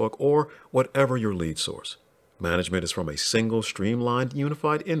Facebook, or whatever your lead source. Management is from a single, streamlined,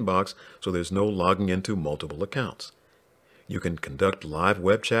 unified inbox, so there's no logging into multiple accounts. You can conduct live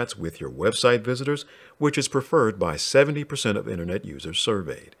web chats with your website visitors, which is preferred by 70% of internet users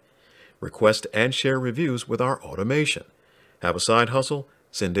surveyed. Request and share reviews with our automation. Have a side hustle?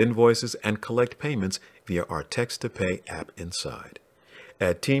 Send invoices and collect payments via our text-to-pay app inside.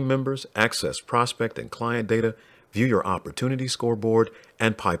 Add team members, access prospect and client data, view your opportunity scoreboard,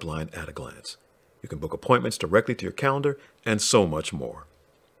 and pipeline at a glance. You can book appointments directly to your calendar, and so much more.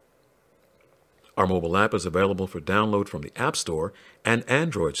 Our mobile app is available for download from the App Store and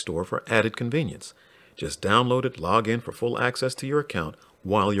Android Store for added convenience. Just download it, log in for full access to your account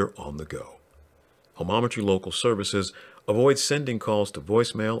while you're on the go. HOME-OMETRY Local services avoid sending calls to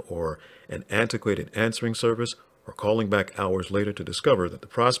voicemail or an antiquated answering service or calling back hours later to discover that the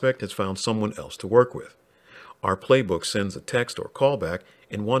prospect has found someone else to work with. Our playbook sends a text or callback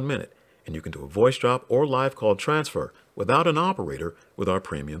in 1 minute, and you can do a voice drop or live call transfer without an operator with our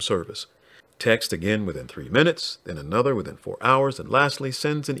premium service. Text again within 3 minutes, then another within 4 hours, and lastly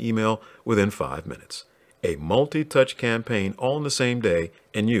sends an email within 5 minutes. A multi-touch campaign all in the same day,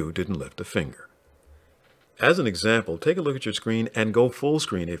 and you didn't lift a finger. As an example, take a look at your screen and go full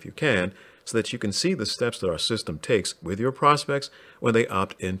screen if you can, so that you can see the steps that our system takes with your prospects when they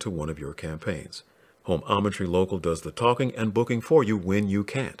opt into one of your campaigns. HOME-OMETRY Local does the talking and booking for you when you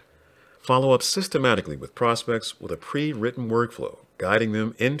can't. Follow up systematically with prospects with a pre-written workflow, guiding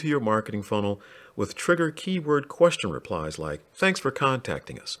them into your marketing funnel with trigger keyword question replies like, "Thanks for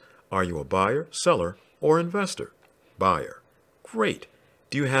contacting us. Are you a buyer, seller, or investor?" Buyer. Great.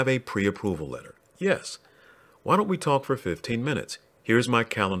 Do you have a pre-approval letter? Yes. Why don't we talk for 15 minutes? Here's my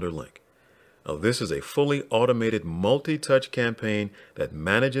calendar link. Now, this is a fully automated multi-touch campaign that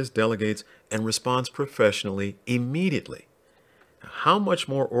manages, delegates, and responds professionally immediately. Now, how much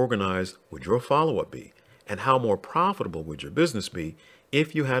more organized would your follow-up be? And how more profitable would your business be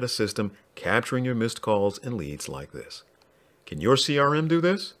if you had a system capturing your missed calls and leads like this? Can your CRM do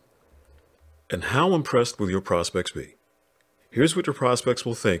this? And how impressed will your prospects be? Here's what your prospects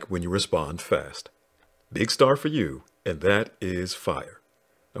will think when you respond fast. Big star for you, and that is fire.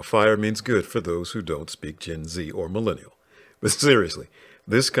 Now, fire means good for those who don't speak Gen Z or millennial. But seriously,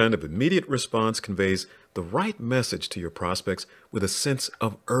 this kind of immediate response conveys the right message to your prospects with a sense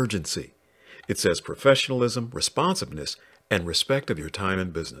of urgency. It says professionalism, responsiveness, and respect of your time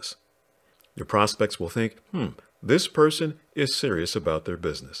and business. Your prospects will think, this person is serious about their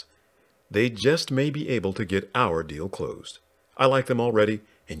business. They just may be able to get our deal closed. I like them already,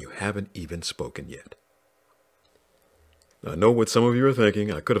 and you haven't even spoken yet. I know what some of you are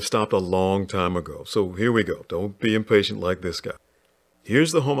thinking. I could have stopped a long time ago. So here we go. Don't be impatient like this guy.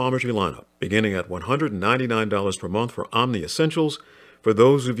 Here's the HOME-OMETRY lineup, beginning at $199 per month for Omni Essentials. For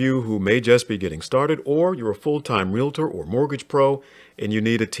those of you who may just be getting started, or you're a full-time realtor or mortgage pro and you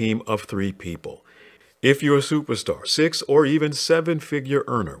need a team of 3 people. If you're a superstar, 6 or even 7-figure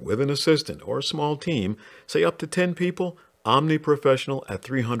earner with an assistant or a small team, say up to 10 people, Omni Professional at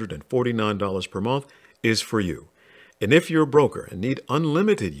 $349 per month is for you. And if you're a broker and need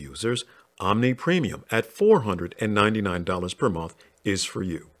unlimited users, Omni Premium at $499 per month is for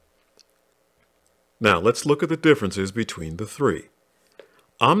you. Now let's look at the differences between the 3.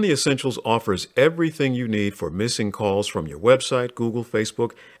 Omni Essentials offers everything you need for missing calls from your website, Google,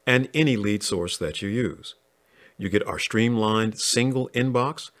 Facebook, and any lead source that you use. You get our streamlined single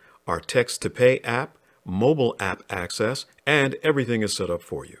inbox, our text-to-pay app, mobile app access, and everything is set up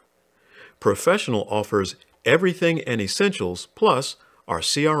for you. Professional offers everything and essentials, plus our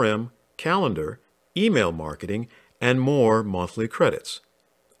CRM, calendar, email marketing, and more monthly credits.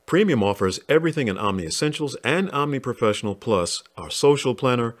 Premium offers everything in Omni Essentials and Omni Professional, plus our social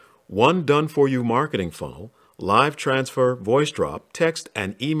planner, one done-for-you marketing funnel, live transfer, voice drop, text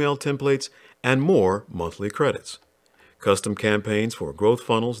and email templates, and more monthly credits. Custom campaigns for growth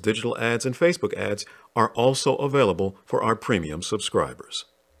funnels, digital ads, and Facebook ads are also available for our premium subscribers.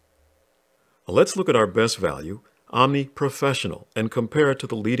 Let's look at our best value, Omni Professional, and compare it to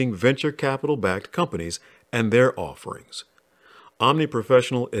the leading venture capital-backed companies and their offerings. Omni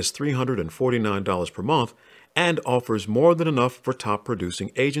Professional is $349 per month and offers more than enough for top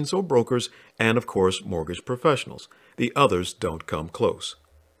producing agents or brokers and, of course, mortgage professionals. The others don't come close.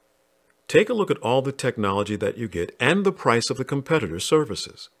 Take a look at all the technology that you get and the price of the competitor's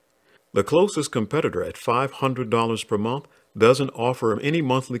services. The closest competitor at $500 per month doesn't offer any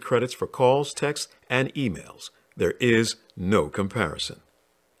monthly credits for calls, texts, and emails. There is no comparison.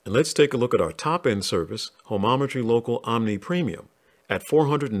 And let's take a look at our top-end service, HOME-OMETRY Local Omni Premium, at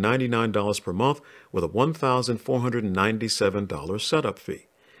 $499 per month with a $1,497 setup fee.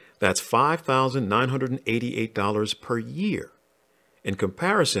 That's $5,988 per year. In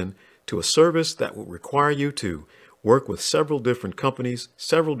comparison to a service that will require you to work with several different companies,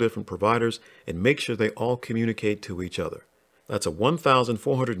 several different providers, and make sure they all communicate to each other. That's a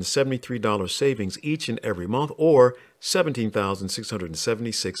 $1,473 savings each and every month, or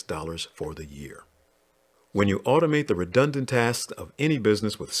 $17,676 for the year. When you automate the redundant tasks of any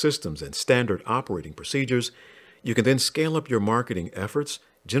business with systems and standard operating procedures, you can then scale up your marketing efforts,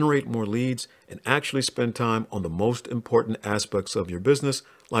 generate more leads, and actually spend time on the most important aspects of your business,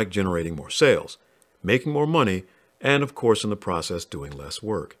 like generating more sales, making more money, and of course in the process doing less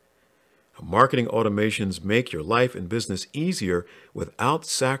work. Marketing automations make your life and business easier without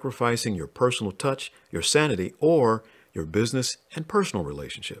sacrificing your personal touch, your sanity, or your business and personal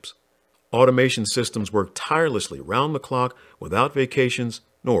relationships. Automation systems work tirelessly round the clock without vacations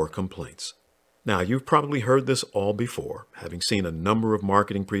nor complaints. Now, you've probably heard this all before, having seen a number of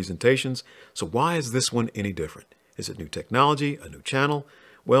marketing presentations, so why is this one any different? Is it new technology, a new channel?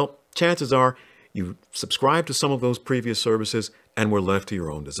 Well, chances are you subscribed to some of those previous services and were left to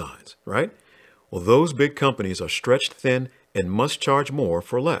your own designs, right? Well, those big companies are stretched thin and must charge more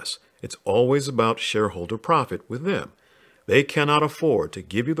for less. It's always about shareholder profit with them. They cannot afford to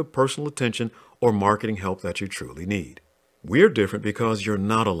give you the personal attention or marketing help that you truly need. We're different because you're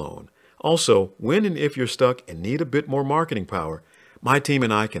not alone. Also, when and if you're stuck and need a bit more marketing power, my team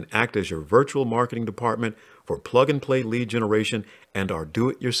and I can act as your virtual marketing department for plug-and-play lead generation and our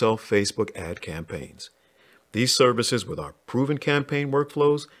do-it-yourself Facebook ad campaigns. These services, with our proven campaign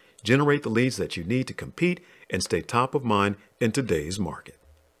workflows, generate the leads that you need to compete and stay top of mind in today's market.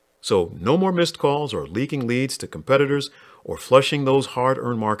 So no more missed calls or leaking leads to competitors or flushing those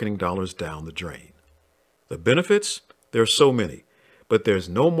hard-earned marketing dollars down the drain. The benefits? There are so many, but there's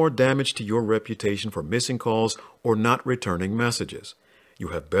no more damage to your reputation for missing calls or not returning messages. You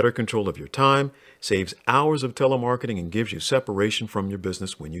have better control of your time, saves hours of telemarketing, and gives you separation from your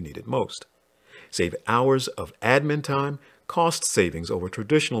business when you need it most. Save hours of admin time, cost savings over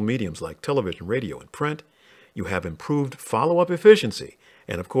traditional mediums like television, radio, and print. You have improved follow-up efficiency,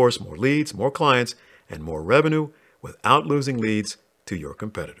 and of course, more leads, more clients, and more revenue without losing leads to your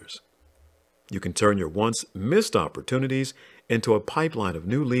competitors. You can turn your once missed opportunities into a pipeline of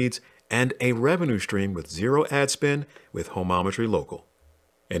new leads and a revenue stream with zero ad spend with HOME-OMETRY Local.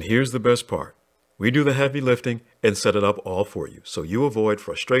 And here's the best part. We do the heavy lifting and set it up all for you, so you avoid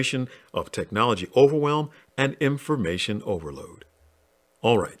frustration of technology overwhelm and information overload.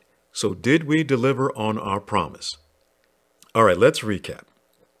 All right, so did we deliver on our promise? All right, let's recap.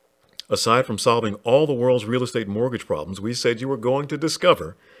 Aside from solving all the world's real estate mortgage problems, we said you were going to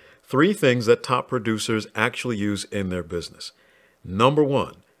discover 3 things that top producers actually use in their business. Number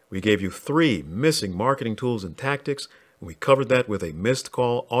 1, we gave you 3 missing marketing tools and tactics. We covered that with a missed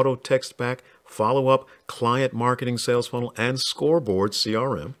call, auto text back, follow-up, client marketing sales funnel, and scoreboard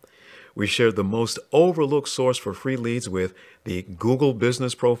CRM. We shared the most overlooked source for free leads with the Google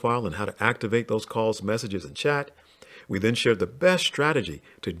Business Profile and how to activate those calls, messages, and chat. We then shared the best strategy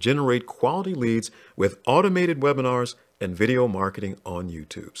to generate quality leads with automated webinars and video marketing on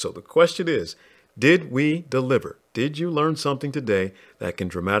YouTube. So the question is, did we deliver? Did you learn something today that can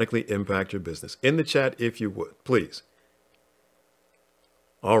dramatically impact your business? In the chat, if you would, please.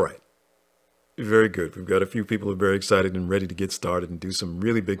 All right. Very good. We've got a few people who are very excited and ready to get started and do some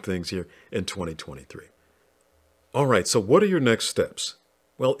really big things here in 2023. All right. So what are your next steps?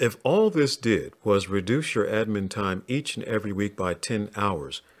 Well, if all this did was reduce your admin time each and every week by 10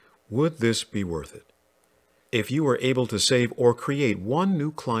 hours, would this be worth it? If you were able to save or create one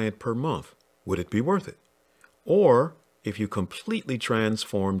new client per month, would it be worth it? Or if you completely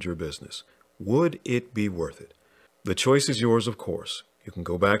transformed your business, would it be worth it? The choice is yours, of course. You can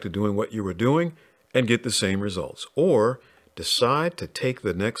go back to doing what you were doing and get the same results, or decide to take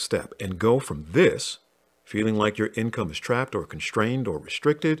the next step and go from this, feeling like your income is trapped or constrained or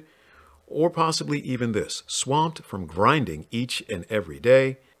restricted, or possibly even this, swamped from grinding each and every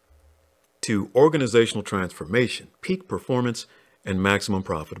day, to organizational transformation, peak performance, and maximum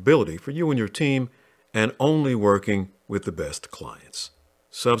profitability for you and your team, and only working with the best clients.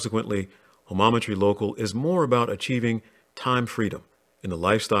 Subsequently, HOME-OMETRY Local is more about achieving time freedom in the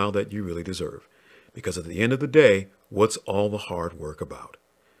lifestyle that you really deserve. Because at the end of the day, what's all the hard work about?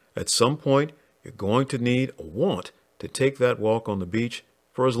 At some point, you're going to need or want to take that walk on the beach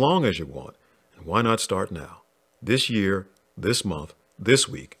for as long as you want. And why not start now? This year, this month, this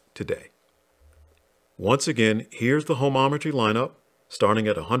week, today. Once again, here's the HOME-OMETRY lineup, starting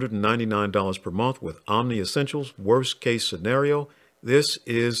at $199 per month with Omni Essentials. Worst case scenario, this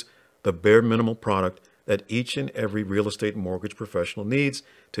is the bare minimum product that each and every real estate mortgage professional needs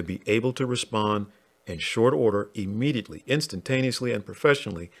to be able to respond in short order, immediately, instantaneously, and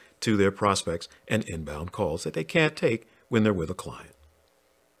professionally to their prospects and inbound calls that they can't take when they're with a client.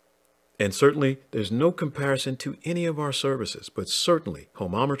 And certainly, there's no comparison to any of our services, but certainly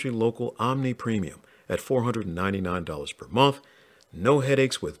HOME-OMETRY Local Omni Premium at $499 per month. No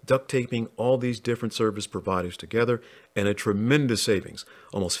headaches with duct taping all these different service providers together, and a tremendous savings,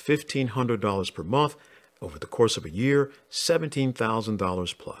 almost $1,500 per month over the course of a year,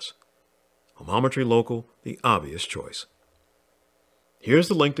 $17,000 plus. HOME-OMETRY Local, the obvious choice. Here's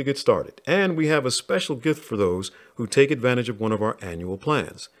the link to get started, and we have a special gift for those who take advantage of one of our annual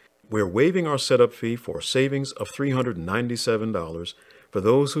plans. We're waiving our setup fee for a savings of $397 for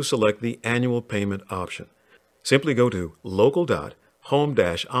those who select the annual payment option. Simply go to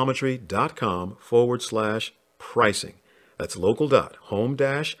local.home-ometry.com/pricing. That's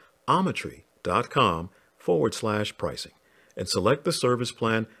local.home-ometry.com/pricing. And select the service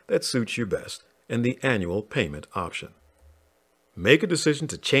plan that suits you best and the annual payment option. Make a decision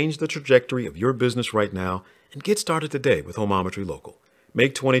to change the trajectory of your business right now and get started today with HOME-OMETRY Local.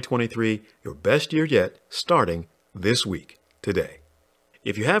 Make 2023 your best year yet, starting this week, today.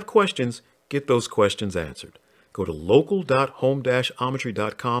 If you have questions, get those questions answered. Go to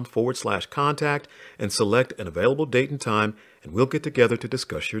local.home-ometry.com/contact and select an available date and time, and we'll get together to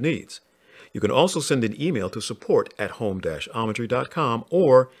discuss your needs. You can also send an email to support@home-ometry.com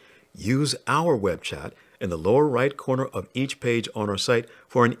or use our web chat in the lower right corner of each page on our site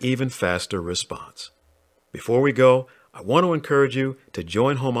for an even faster response. Before we go, I want to encourage you to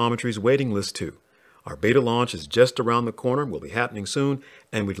join HOME-OMETRY's waiting list too. Our beta launch is just around the corner, will be happening soon,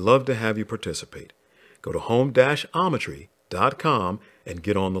 and we'd love to have you participate. Go to home-ometry.com and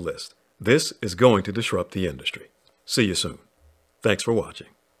get on the list. This is going to disrupt the industry. See you soon. Thanks for watching.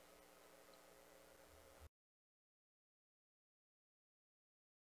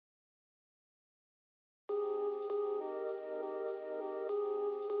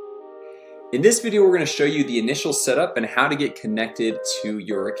 In this video, we're going to show you the initial setup and how to get connected to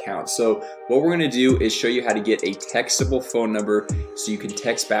your account. So what we're going to do is show you how to get a textable phone number so you can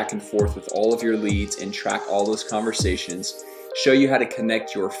text back and forth with all of your leads and track all those conversations. Show you how to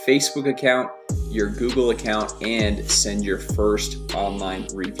connect your Facebook account, your Google account, and send your first online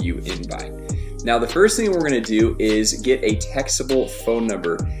review invite. Now, the first thing we're going to do is get a textable phone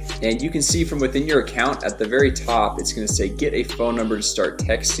number. And you can see from within your account at the very top, it's going to say get a phone number to start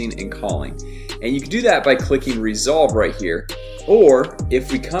texting and calling. And you can do that by clicking resolve right here. Or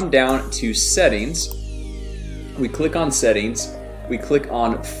if we come down to settings, we click on settings, we click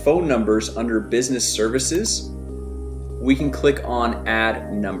on phone numbers under business services, we can click on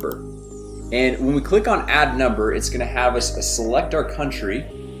add number. And when we click on add number, it's going to have us select our country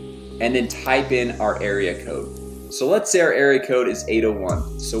and then type in our area code. So let's say our area code is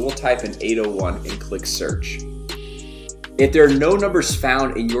 801. So we'll type in 801 and click search. If there are no numbers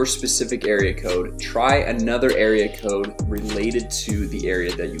found in your specific area code, try another area code related to the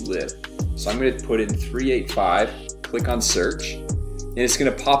area that you live. So I'm going to put in 385, click on search, and it's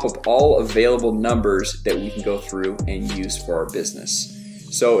going to pop up all available numbers that we can go through and use for our business.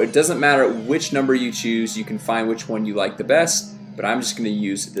 So it doesn't matter which number you choose, you can find which one you like the best, but I'm just going to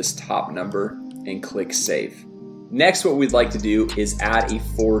use this top number and click save. Next, what we'd like to do is add a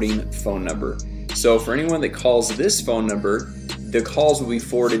forwarding phone number. So for anyone that calls this phone number, the calls will be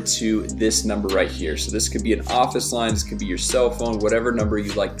forwarded to this number right here. So this could be an office line, this could be your cell phone, whatever number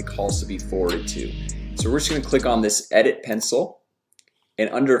you'd like the calls to be forwarded to. So we're just gonna click on this edit pencil, and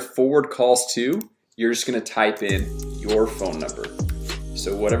under forward calls to, you're just gonna type in your phone number.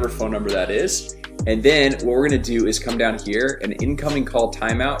 So whatever phone number that is. And then what we're gonna do is come down here, an incoming call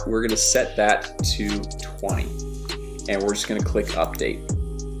timeout, we're gonna set that to 20. And we're just gonna click update.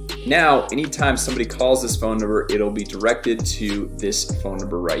 Now, anytime somebody calls this phone number, it'll be directed to this phone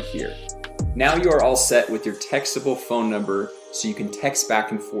number right here. Now you are all set with your textable phone number so you can text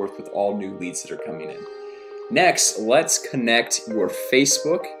back and forth with all new leads that are coming in. Next, let's connect your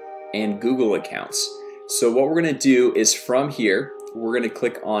Facebook and Google accounts. So what we're gonna do is from here, we're gonna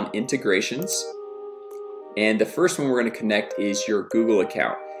click on integrations. And the first one we're gonna connect is your Google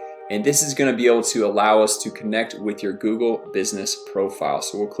account. And this is gonna be able to allow us to connect with your Google business profile.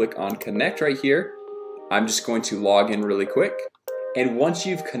 So we'll click on connect right here. I'm just going to log in really quick. And once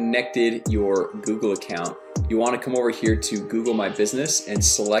you've connected your Google account, you wanna come over here to Google My Business and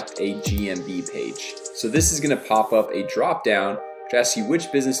select a GMB page. So this is gonna pop up a drop down to ask you which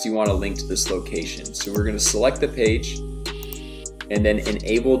business do you wanna link to this location. So we're gonna select the page and then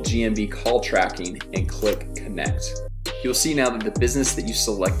enable GMB call tracking and click connect. You'll see now that the business that you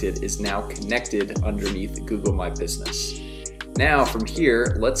selected is now connected underneath Google My Business. Now from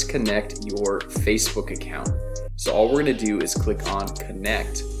here, let's connect your Facebook account. So all we're gonna do is click on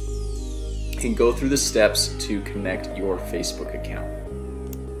connect and go through the steps to connect your Facebook account.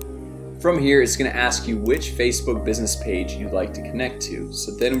 From here, it's gonna ask you which Facebook business page you'd like to connect to.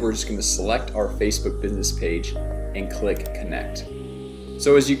 So then we're just gonna select our Facebook business page and click connect.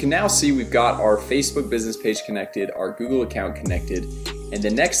 So as you can now see, we've got our Facebook business page connected, our Google account connected, and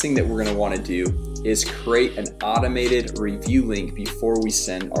the next thing that we're gonna wanna do is create an automated review link before we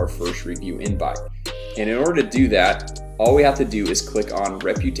send our first review invite. And in order to do that, all we have to do is click on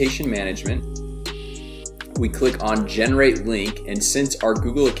Reputation Management. We click on Generate Link, and since our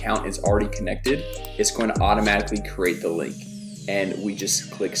Google account is already connected, it's going to automatically create the link. And we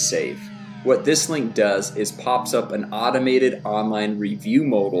just click Save. What this link does is pops up an automated online review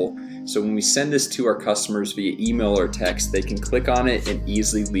modal. So when we send this to our customers via email or text, they can click on it and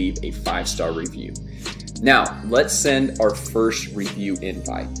easily leave a 5-star review. Now, let's send our first review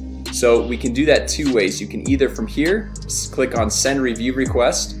invite. So we can do that two ways. You can either from here, click on Send Review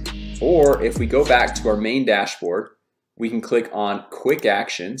Request, or if we go back to our main dashboard, we can click on Quick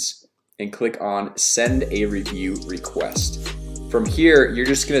Actions and click on Send a Review Request. From here, you're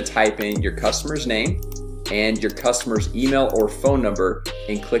just gonna type in your customer's name and your customer's email or phone number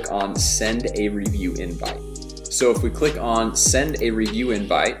and click on Send a Review Invite. So if we click on Send a Review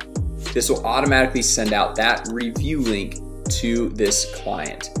Invite, this will automatically send out that review link to this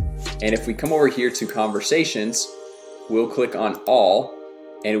client. And if we come over here to Conversations, we'll click on All,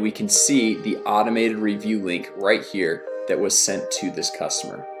 and we can see the automated review link right here that was sent to this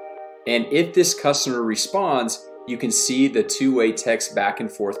customer. And if this customer responds, you can see the two-way text back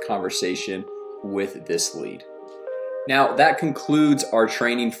and forth conversation with this lead. Now that concludes our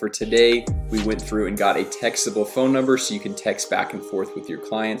training for today. We went through and got a textable phone number so you can text back and forth with your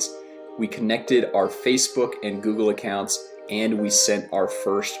clients. We connected our Facebook and Google accounts, and we sent our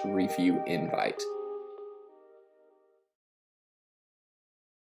first review invite.